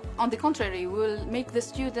a job. On the contrary, we'll make the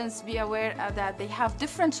students be aware that they have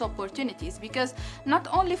different opportunities because not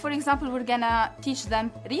only, for example, we're gonna teach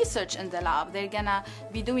them research in the lab, they're gonna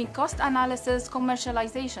be doing cost analysis,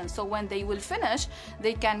 commercialization. So when they will finish,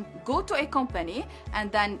 they can go to a company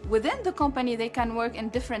and then within the company they can work in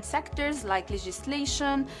different sectors like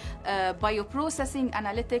legislation, bioprocessing,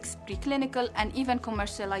 analytics, preclinical, and even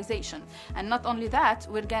commercialization. And not only that,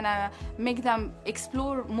 we're gonna make them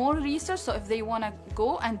explore more research. So if they wanna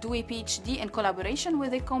go and do a PhD in collaboration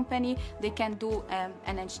with a company, they can do an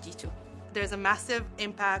NHD too. There's a massive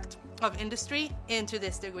impact of industry into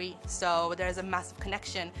this degree. So there's a massive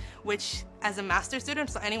connection, which as a master's student,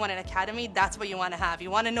 so anyone in academy, that's what you want to have. You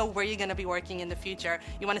want to know where you're going to be working in the future.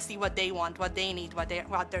 You want to see what they want, what they need, what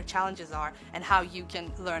their challenges are, and how you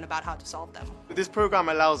can learn about how to solve them. This program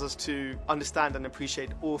allows us to understand and appreciate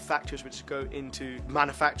all factors which go into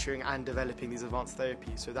manufacturing and developing these advanced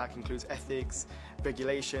therapies. So that includes ethics,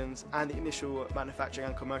 regulations, and the initial manufacturing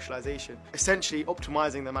and commercialization. Essentially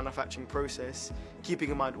optimizing the manufacturing process, keeping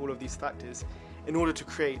in mind all of these factors in order to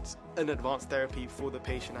create an advanced therapy for the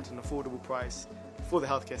patient at an affordable price for the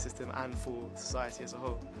healthcare system and for society as a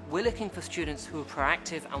whole. We're looking for students who are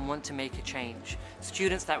proactive and want to make a change.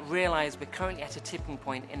 Students that realize we're currently at a tipping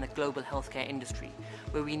point in the global healthcare industry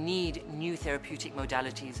where we need new therapeutic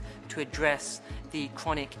modalities to address the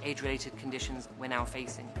chronic age-related conditions we're now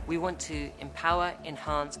facing. We want to empower,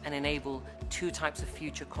 enhance and enable two types of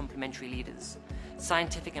future complementary leaders: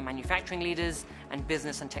 scientific and manufacturing leaders and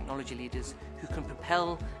business and technology leaders who can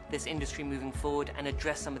propel this industry moving forward and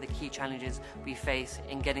address some of the key challenges we face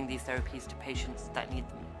in getting these therapies to patients that need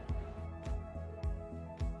them.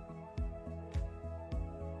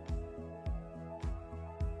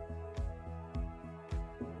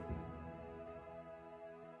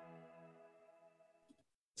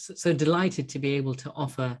 so delighted to be able to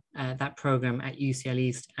offer that program at UCL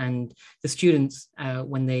East, and the students,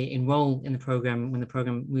 when they enroll in the program, when the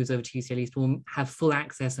program moves over to UCL East, will have full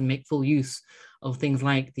access and make full use of things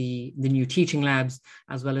like the new teaching labs,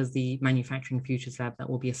 as well as the Manufacturing Futures Lab that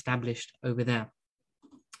will be established over there.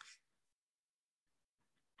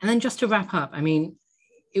 And then just to wrap up, I mean,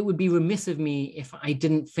 it would be remiss of me if I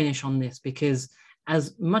didn't finish on this, because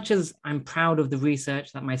as much as I'm proud of the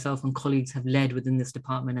research that myself and colleagues have led within this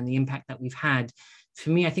department and the impact that we've had, for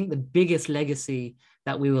me, I think the biggest legacy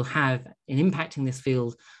that we will have in impacting this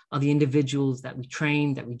field are the individuals that we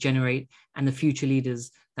train, that we generate, and the future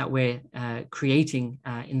leaders that we're creating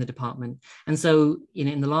in the department. And so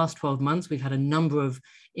in the last 12 months, we've had a number of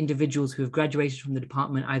individuals who have graduated from the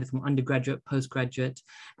department, either from undergraduate, postgraduate,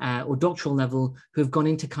 or doctoral level, who have gone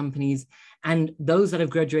into companies. And those that have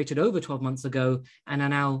graduated over 12 months ago and are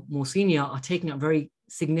now more senior are taking up very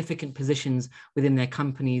significant positions within their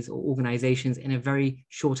companies or organizations in a very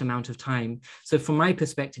short amount of time. So from my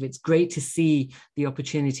perspective, it's great to see the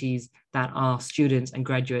opportunities that our students and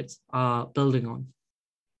graduates are building on.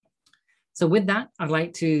 So with that, I'd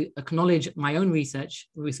like to acknowledge my own researchers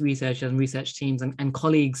and research teams and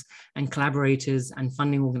colleagues and collaborators and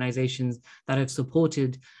funding organizations that have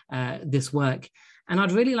supported this work. And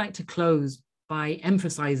I'd really like to close by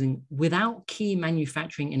emphasizing, without key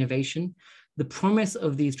manufacturing innovation, the promise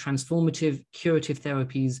of these transformative curative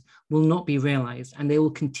therapies will not be realized, and they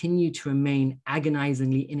will continue to remain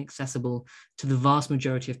agonizingly inaccessible to the vast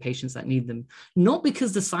majority of patients that need them. Not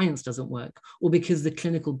because the science doesn't work or because the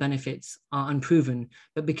clinical benefits are unproven,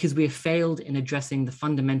 but because we have failed in addressing the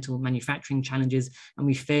fundamental manufacturing challenges, and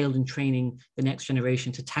we failed in training the next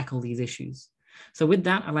generation to tackle these issues. So with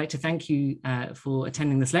that, I'd like to thank you for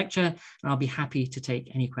attending this lecture, and I'll be happy to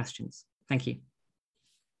take any questions. Thank you.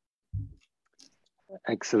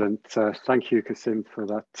 Excellent. Thank you, Kasim, for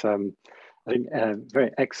that, I think, very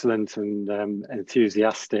excellent and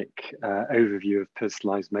enthusiastic overview of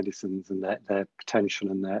personalised medicines and their potential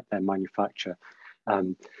and their manufacture.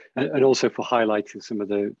 And also for highlighting some of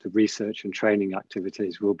the research and training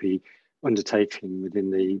activities we'll be undertaking within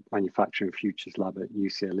the Manufacturing Futures Lab at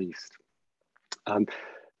UCL East.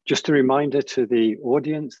 Just a reminder to the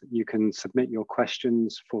audience that you can submit your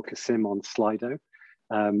questions for Kasim on Slido.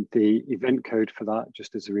 The event code for that,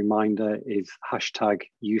 just as a reminder, is hashtag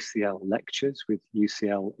UCL Lectures with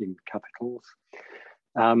UCL in capitals.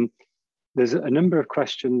 There's a number of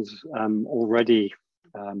questions already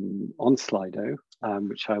on Slido,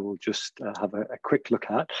 which I will just have a quick look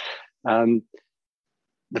at.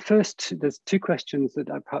 The first, there's two questions that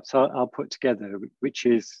perhaps I'll put together, which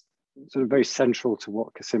is sort of very central to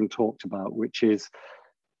what Kasim talked about, which is,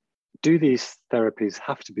 do these therapies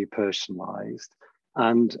have to be personalized?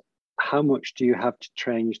 And how much do you have to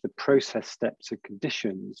change the process steps and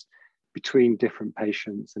conditions between different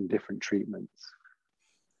patients and different treatments?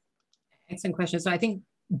 Excellent question. So I think,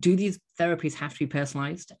 do these therapies have to be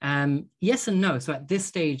personalized? Yes and no. So at this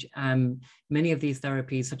stage, many of these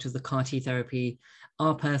therapies, such as the CAR-T therapy,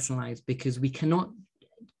 are personalized because we cannot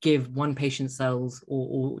give one patient cells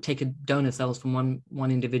or take a donor cells from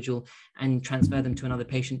one individual and transfer them to another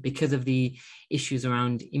patient because of the issues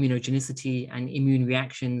around immunogenicity and immune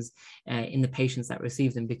reactions in the patients that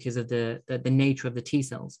receive them because of the nature of the T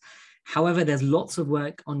cells. However, there's lots of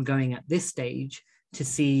work ongoing at this stage to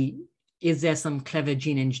see, is there some clever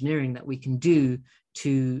gene engineering that we can do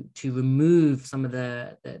to remove some of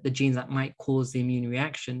the genes that might cause the immune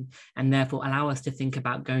reaction, and therefore allow us to think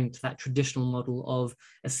about going to that traditional model of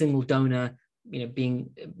a single donor, being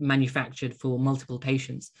manufactured for multiple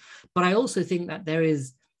patients. But I also think that there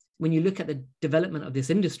is, when you look at the development of this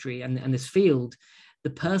industry and this field, the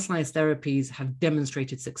personalized therapies have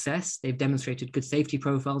demonstrated success. They've demonstrated good safety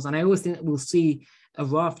profiles. And I always think that we'll see a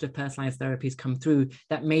raft of personalized therapies come through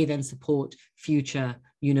that may then support future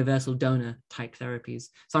universal donor type therapies.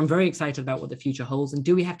 So I'm very excited about what the future holds. And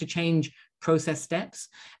do we have to change process steps?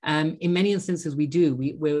 In many instances, we do.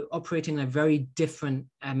 We're operating in a very different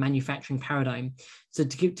manufacturing paradigm. So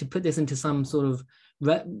to put this into some sort of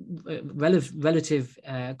relative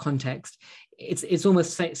context, it's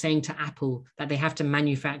almost saying to Apple that they have to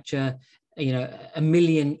manufacture 1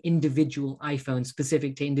 million individual iPhones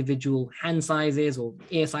specific to individual hand sizes or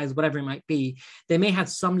ear size, whatever it might be. They may have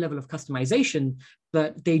some level of customization,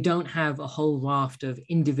 but they don't have a whole raft of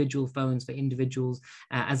individual phones for individuals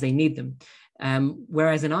as they need them.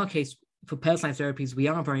 Whereas in our case, for personalized therapies, we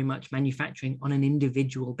are very much manufacturing on an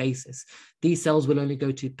individual basis. These cells will only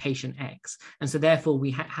go to patient X. And so therefore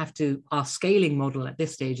we have to, our scaling model at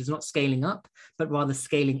this stage is not scaling up, but rather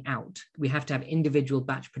scaling out. We have to have individual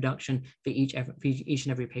batch production for each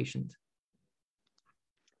and every patient.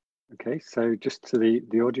 Okay, so just to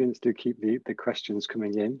the audience, do keep the questions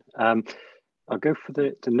coming in. I'll go for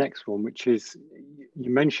the next one, which is, you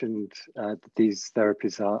mentioned that these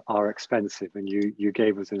therapies are expensive, and you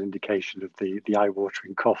gave us an indication of the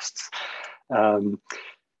eye-watering costs.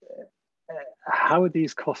 How are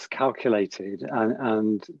these costs calculated,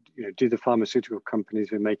 and you know, do the pharmaceutical companies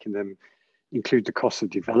who are making them include the cost of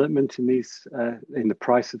development in these in the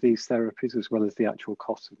price of these therapies, as well as the actual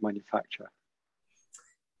cost of manufacture?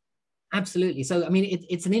 Absolutely. So, I mean,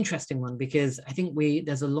 it's an interesting one, because I think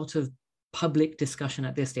there's a lot of public discussion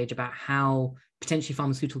at this stage about how potentially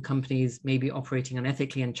pharmaceutical companies may be operating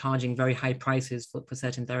unethically and charging very high prices for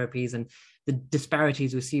certain therapies, and the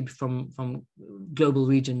disparities received from global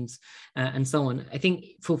regions and so on. I think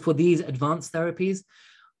for these advanced therapies,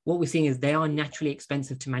 what we're seeing is they are naturally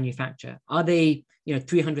expensive to manufacture. Are they, you know,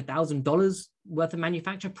 $300,000 worth of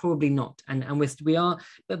manufacture? Probably not. And we are,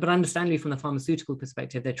 but understandably from the pharmaceutical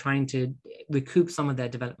perspective, they're trying to recoup some of their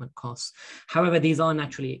development costs. However, these are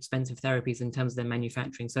naturally expensive therapies in terms of their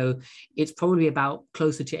manufacturing. So it's probably about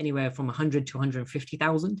closer to anywhere from 100 to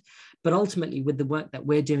 150,000. But ultimately, with the work that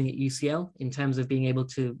we're doing at UCL in terms of being able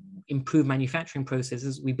to improve manufacturing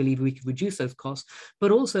processes, we believe we could reduce those costs, but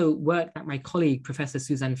also work that my colleague, Professor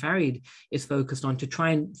Suzanne Farid, is focused on to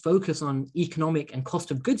try and focus on economic and cost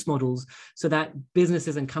of goods models, so that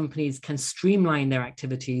businesses and companies can streamline their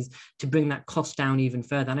activities to bring that cost down even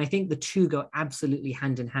further. And I think the two go absolutely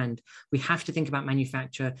hand in hand. We have to think about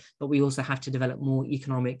manufacture, but we also have to develop more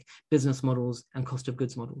economic business models and cost of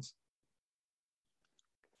goods models.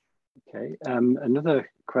 Okay, another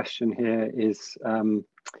question here is,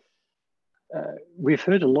 we've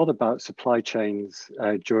heard a lot about supply chains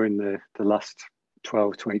during the last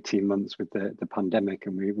 12 to 18 months with the pandemic,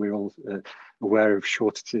 and we're all aware of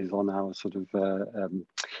shortages on our sort of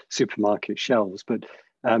supermarket shelves. But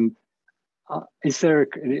is there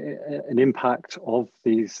an impact of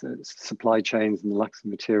these supply chains and the lack of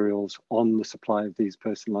materials on the supply of these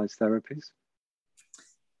personalized therapies?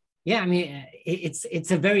 Yeah, I mean,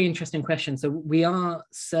 it's a very interesting question. So we are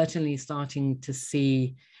certainly starting to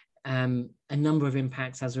see a number of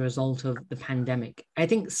impacts as a result of the pandemic. I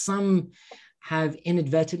think some have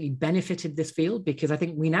inadvertently benefited this field, because I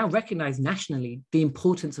think we now recognize nationally the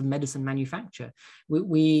importance of medicine manufacture.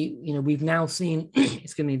 We've now seen,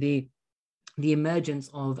 excuse me, the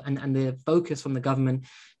emergence of and the focus from the government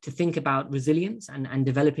to think about resilience and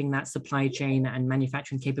developing that supply chain and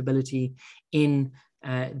manufacturing capability in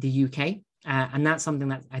the UK. And that's something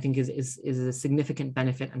that I think is a significant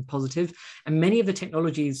benefit and positive. And many of the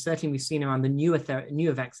technologies, certainly we've seen around the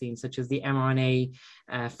newer vaccines, such as the mRNA,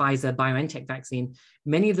 Pfizer, BioNTech vaccine,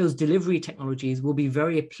 many of those delivery technologies will be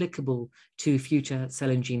very applicable to future cell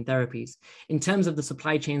and gene therapies. In terms of the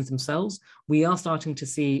supply chains themselves, we are starting to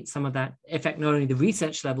see some of that affect not only the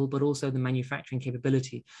research level, but also the manufacturing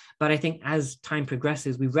capability. But I think as time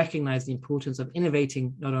progresses, we recognize the importance of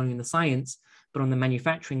innovating not only in the science, but on the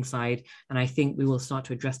manufacturing side. And I think we will start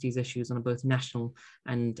to address these issues on a both national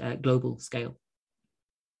and global scale.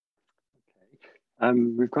 Okay.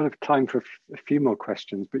 We've got time for a few more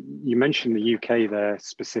questions, but you mentioned the UK there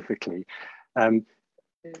specifically.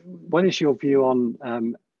 What is your view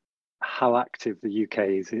on how active the UK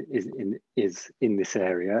is in this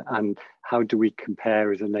area, and how do we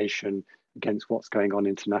compare as a nation against what's going on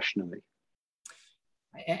internationally?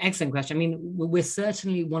 Excellent question. I mean, we're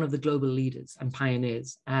certainly one of the global leaders and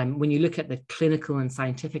pioneers. When you look at the clinical and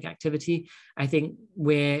scientific activity, I think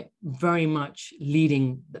we're very much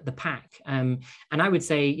leading the pack. And I would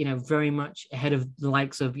say, you know, very much ahead of the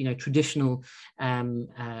likes of, you know, traditional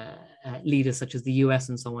leaders such as the US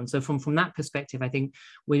and so on. So from that perspective, I think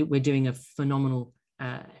we're doing a phenomenal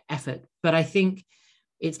effort. But I think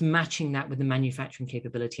it's matching that with the manufacturing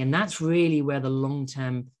capability. And that's really where the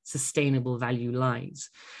long-term sustainable value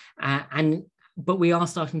lies. But we are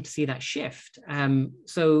starting to see that shift.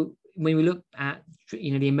 So when we look at,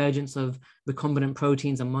 you know, the emergence of recombinant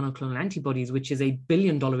proteins and monoclonal antibodies, which is a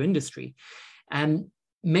billion-dollar industry,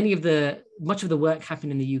 much of the work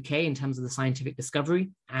happened in the UK in terms of the scientific discovery,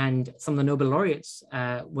 and some of the Nobel laureates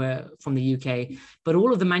were from the UK, but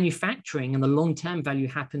all of the manufacturing and the long-term value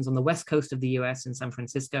happens on the west coast of the US in San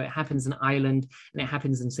Francisco, it happens in Ireland, and it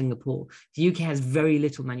happens in Singapore. The UK has very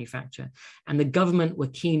little manufacture, and the government were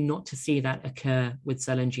keen not to see that occur with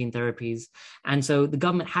cell and gene therapies. And so the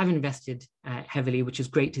government have invested heavily, which is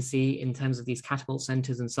great to see in terms of these catapult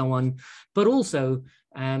centers and so on. But also,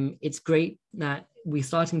 it's great that we're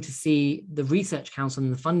starting to see the Research Council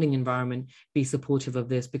and the funding environment be supportive of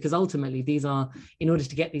this, because ultimately these are, in order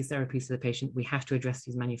to get these therapies to the patient, we have to address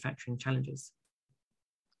these manufacturing challenges.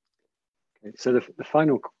 So the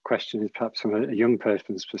final question is perhaps from a young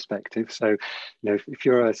person's perspective. So, if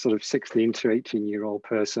you're a sort of 16 to 18-year-old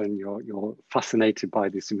person, you're fascinated by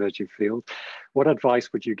this emerging field, what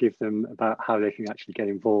advice would you give them about how they can actually get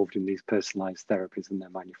involved in these personalized therapies and their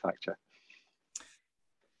manufacture?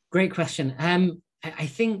 Great question. I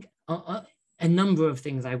think a number of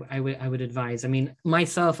things I would advise. I mean,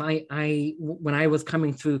 myself, I when I was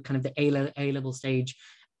coming through kind of the A-level stage,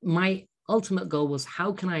 my ultimate goal was,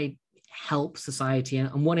 how can I help society,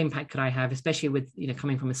 and what impact could I have, especially with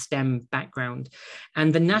coming from a STEM background?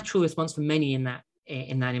 And the natural response for many in that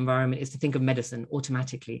environment is to think of medicine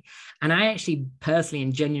automatically. And I actually personally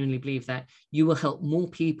and genuinely believe that you will help more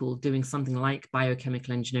people doing something like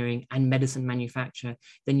biochemical engineering and medicine manufacture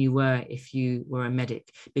than you were if you were a medic.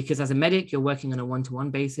 Because as a medic, you're working on a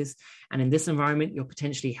one-to-one basis. And in this environment, you're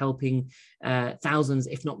potentially helping thousands,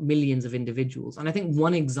 if not millions of individuals. And I think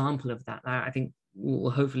one example of that, I think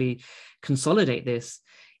will hopefully consolidate this,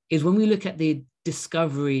 is when we look at the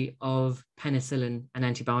discovery of penicillin and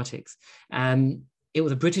antibiotics. It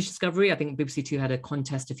was a British discovery. I think BBC Two had a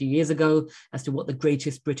contest a few years ago as to what the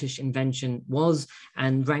greatest British invention was,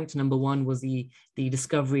 and ranked number one was the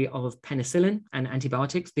discovery of penicillin and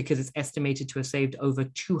antibiotics, because it's estimated to have saved over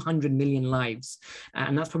 200 million lives.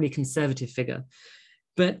 And that's probably a conservative figure.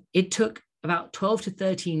 But it took about 12 to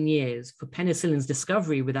 13 years for penicillin's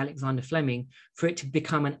discovery with Alexander Fleming for it to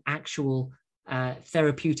become an actual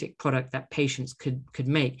therapeutic product that patients could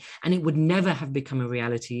make. And it would never have become a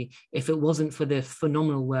reality if it wasn't for the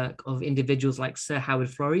phenomenal work of individuals like Sir Howard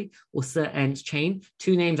Florey or Sir Ernst Chain,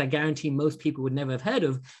 two names I guarantee most people would never have heard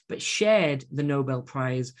of, but shared the Nobel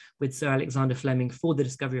Prize with Sir Alexander Fleming for the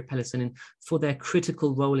discovery of penicillin, for their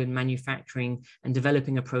critical role in manufacturing and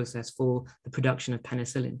developing a process for the production of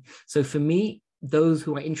penicillin. So for me, those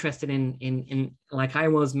who are interested in like I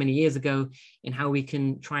was many years ago, in how we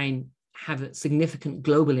can try and have a significant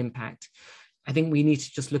global impact, I think we need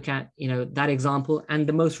to just look at that example and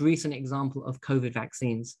the most recent example of COVID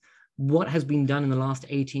vaccines. What has been done in the last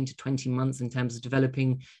 18 to 20 months in terms of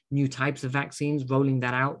developing new types of vaccines, rolling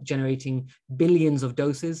that out, generating billions of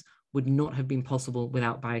doses, would not have been possible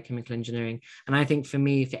without biochemical engineering. And I think for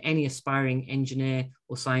me, for any aspiring engineer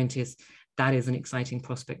or scientist, that is an exciting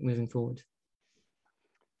prospect moving forward.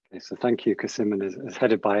 Okay, so thank you, Qasim. And as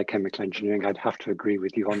head of biochemical engineering, I'd have to agree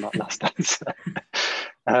with you on that last answer.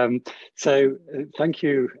 Thank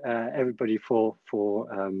you, everybody, for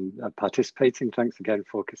participating. Thanks again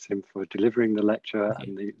for Qasim for delivering the lecture,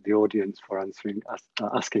 and the audience for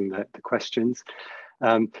asking the questions.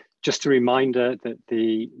 Just a reminder that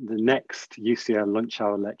the next UCL Lunch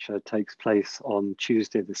Hour lecture takes place on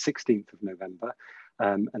Tuesday, the 16th of November.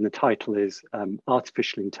 And the title is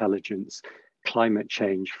Artificial Intelligence, Climate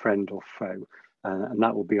Change, Friend or Foe? And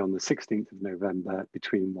that will be on the 16th of November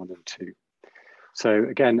between 1 and 2. So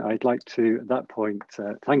again, I'd like to, at that point,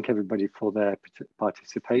 thank everybody for their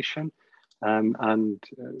participation, and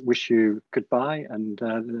wish you goodbye and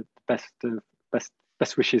the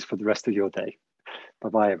best wishes for the rest of your day.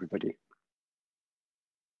 Bye-bye, everybody.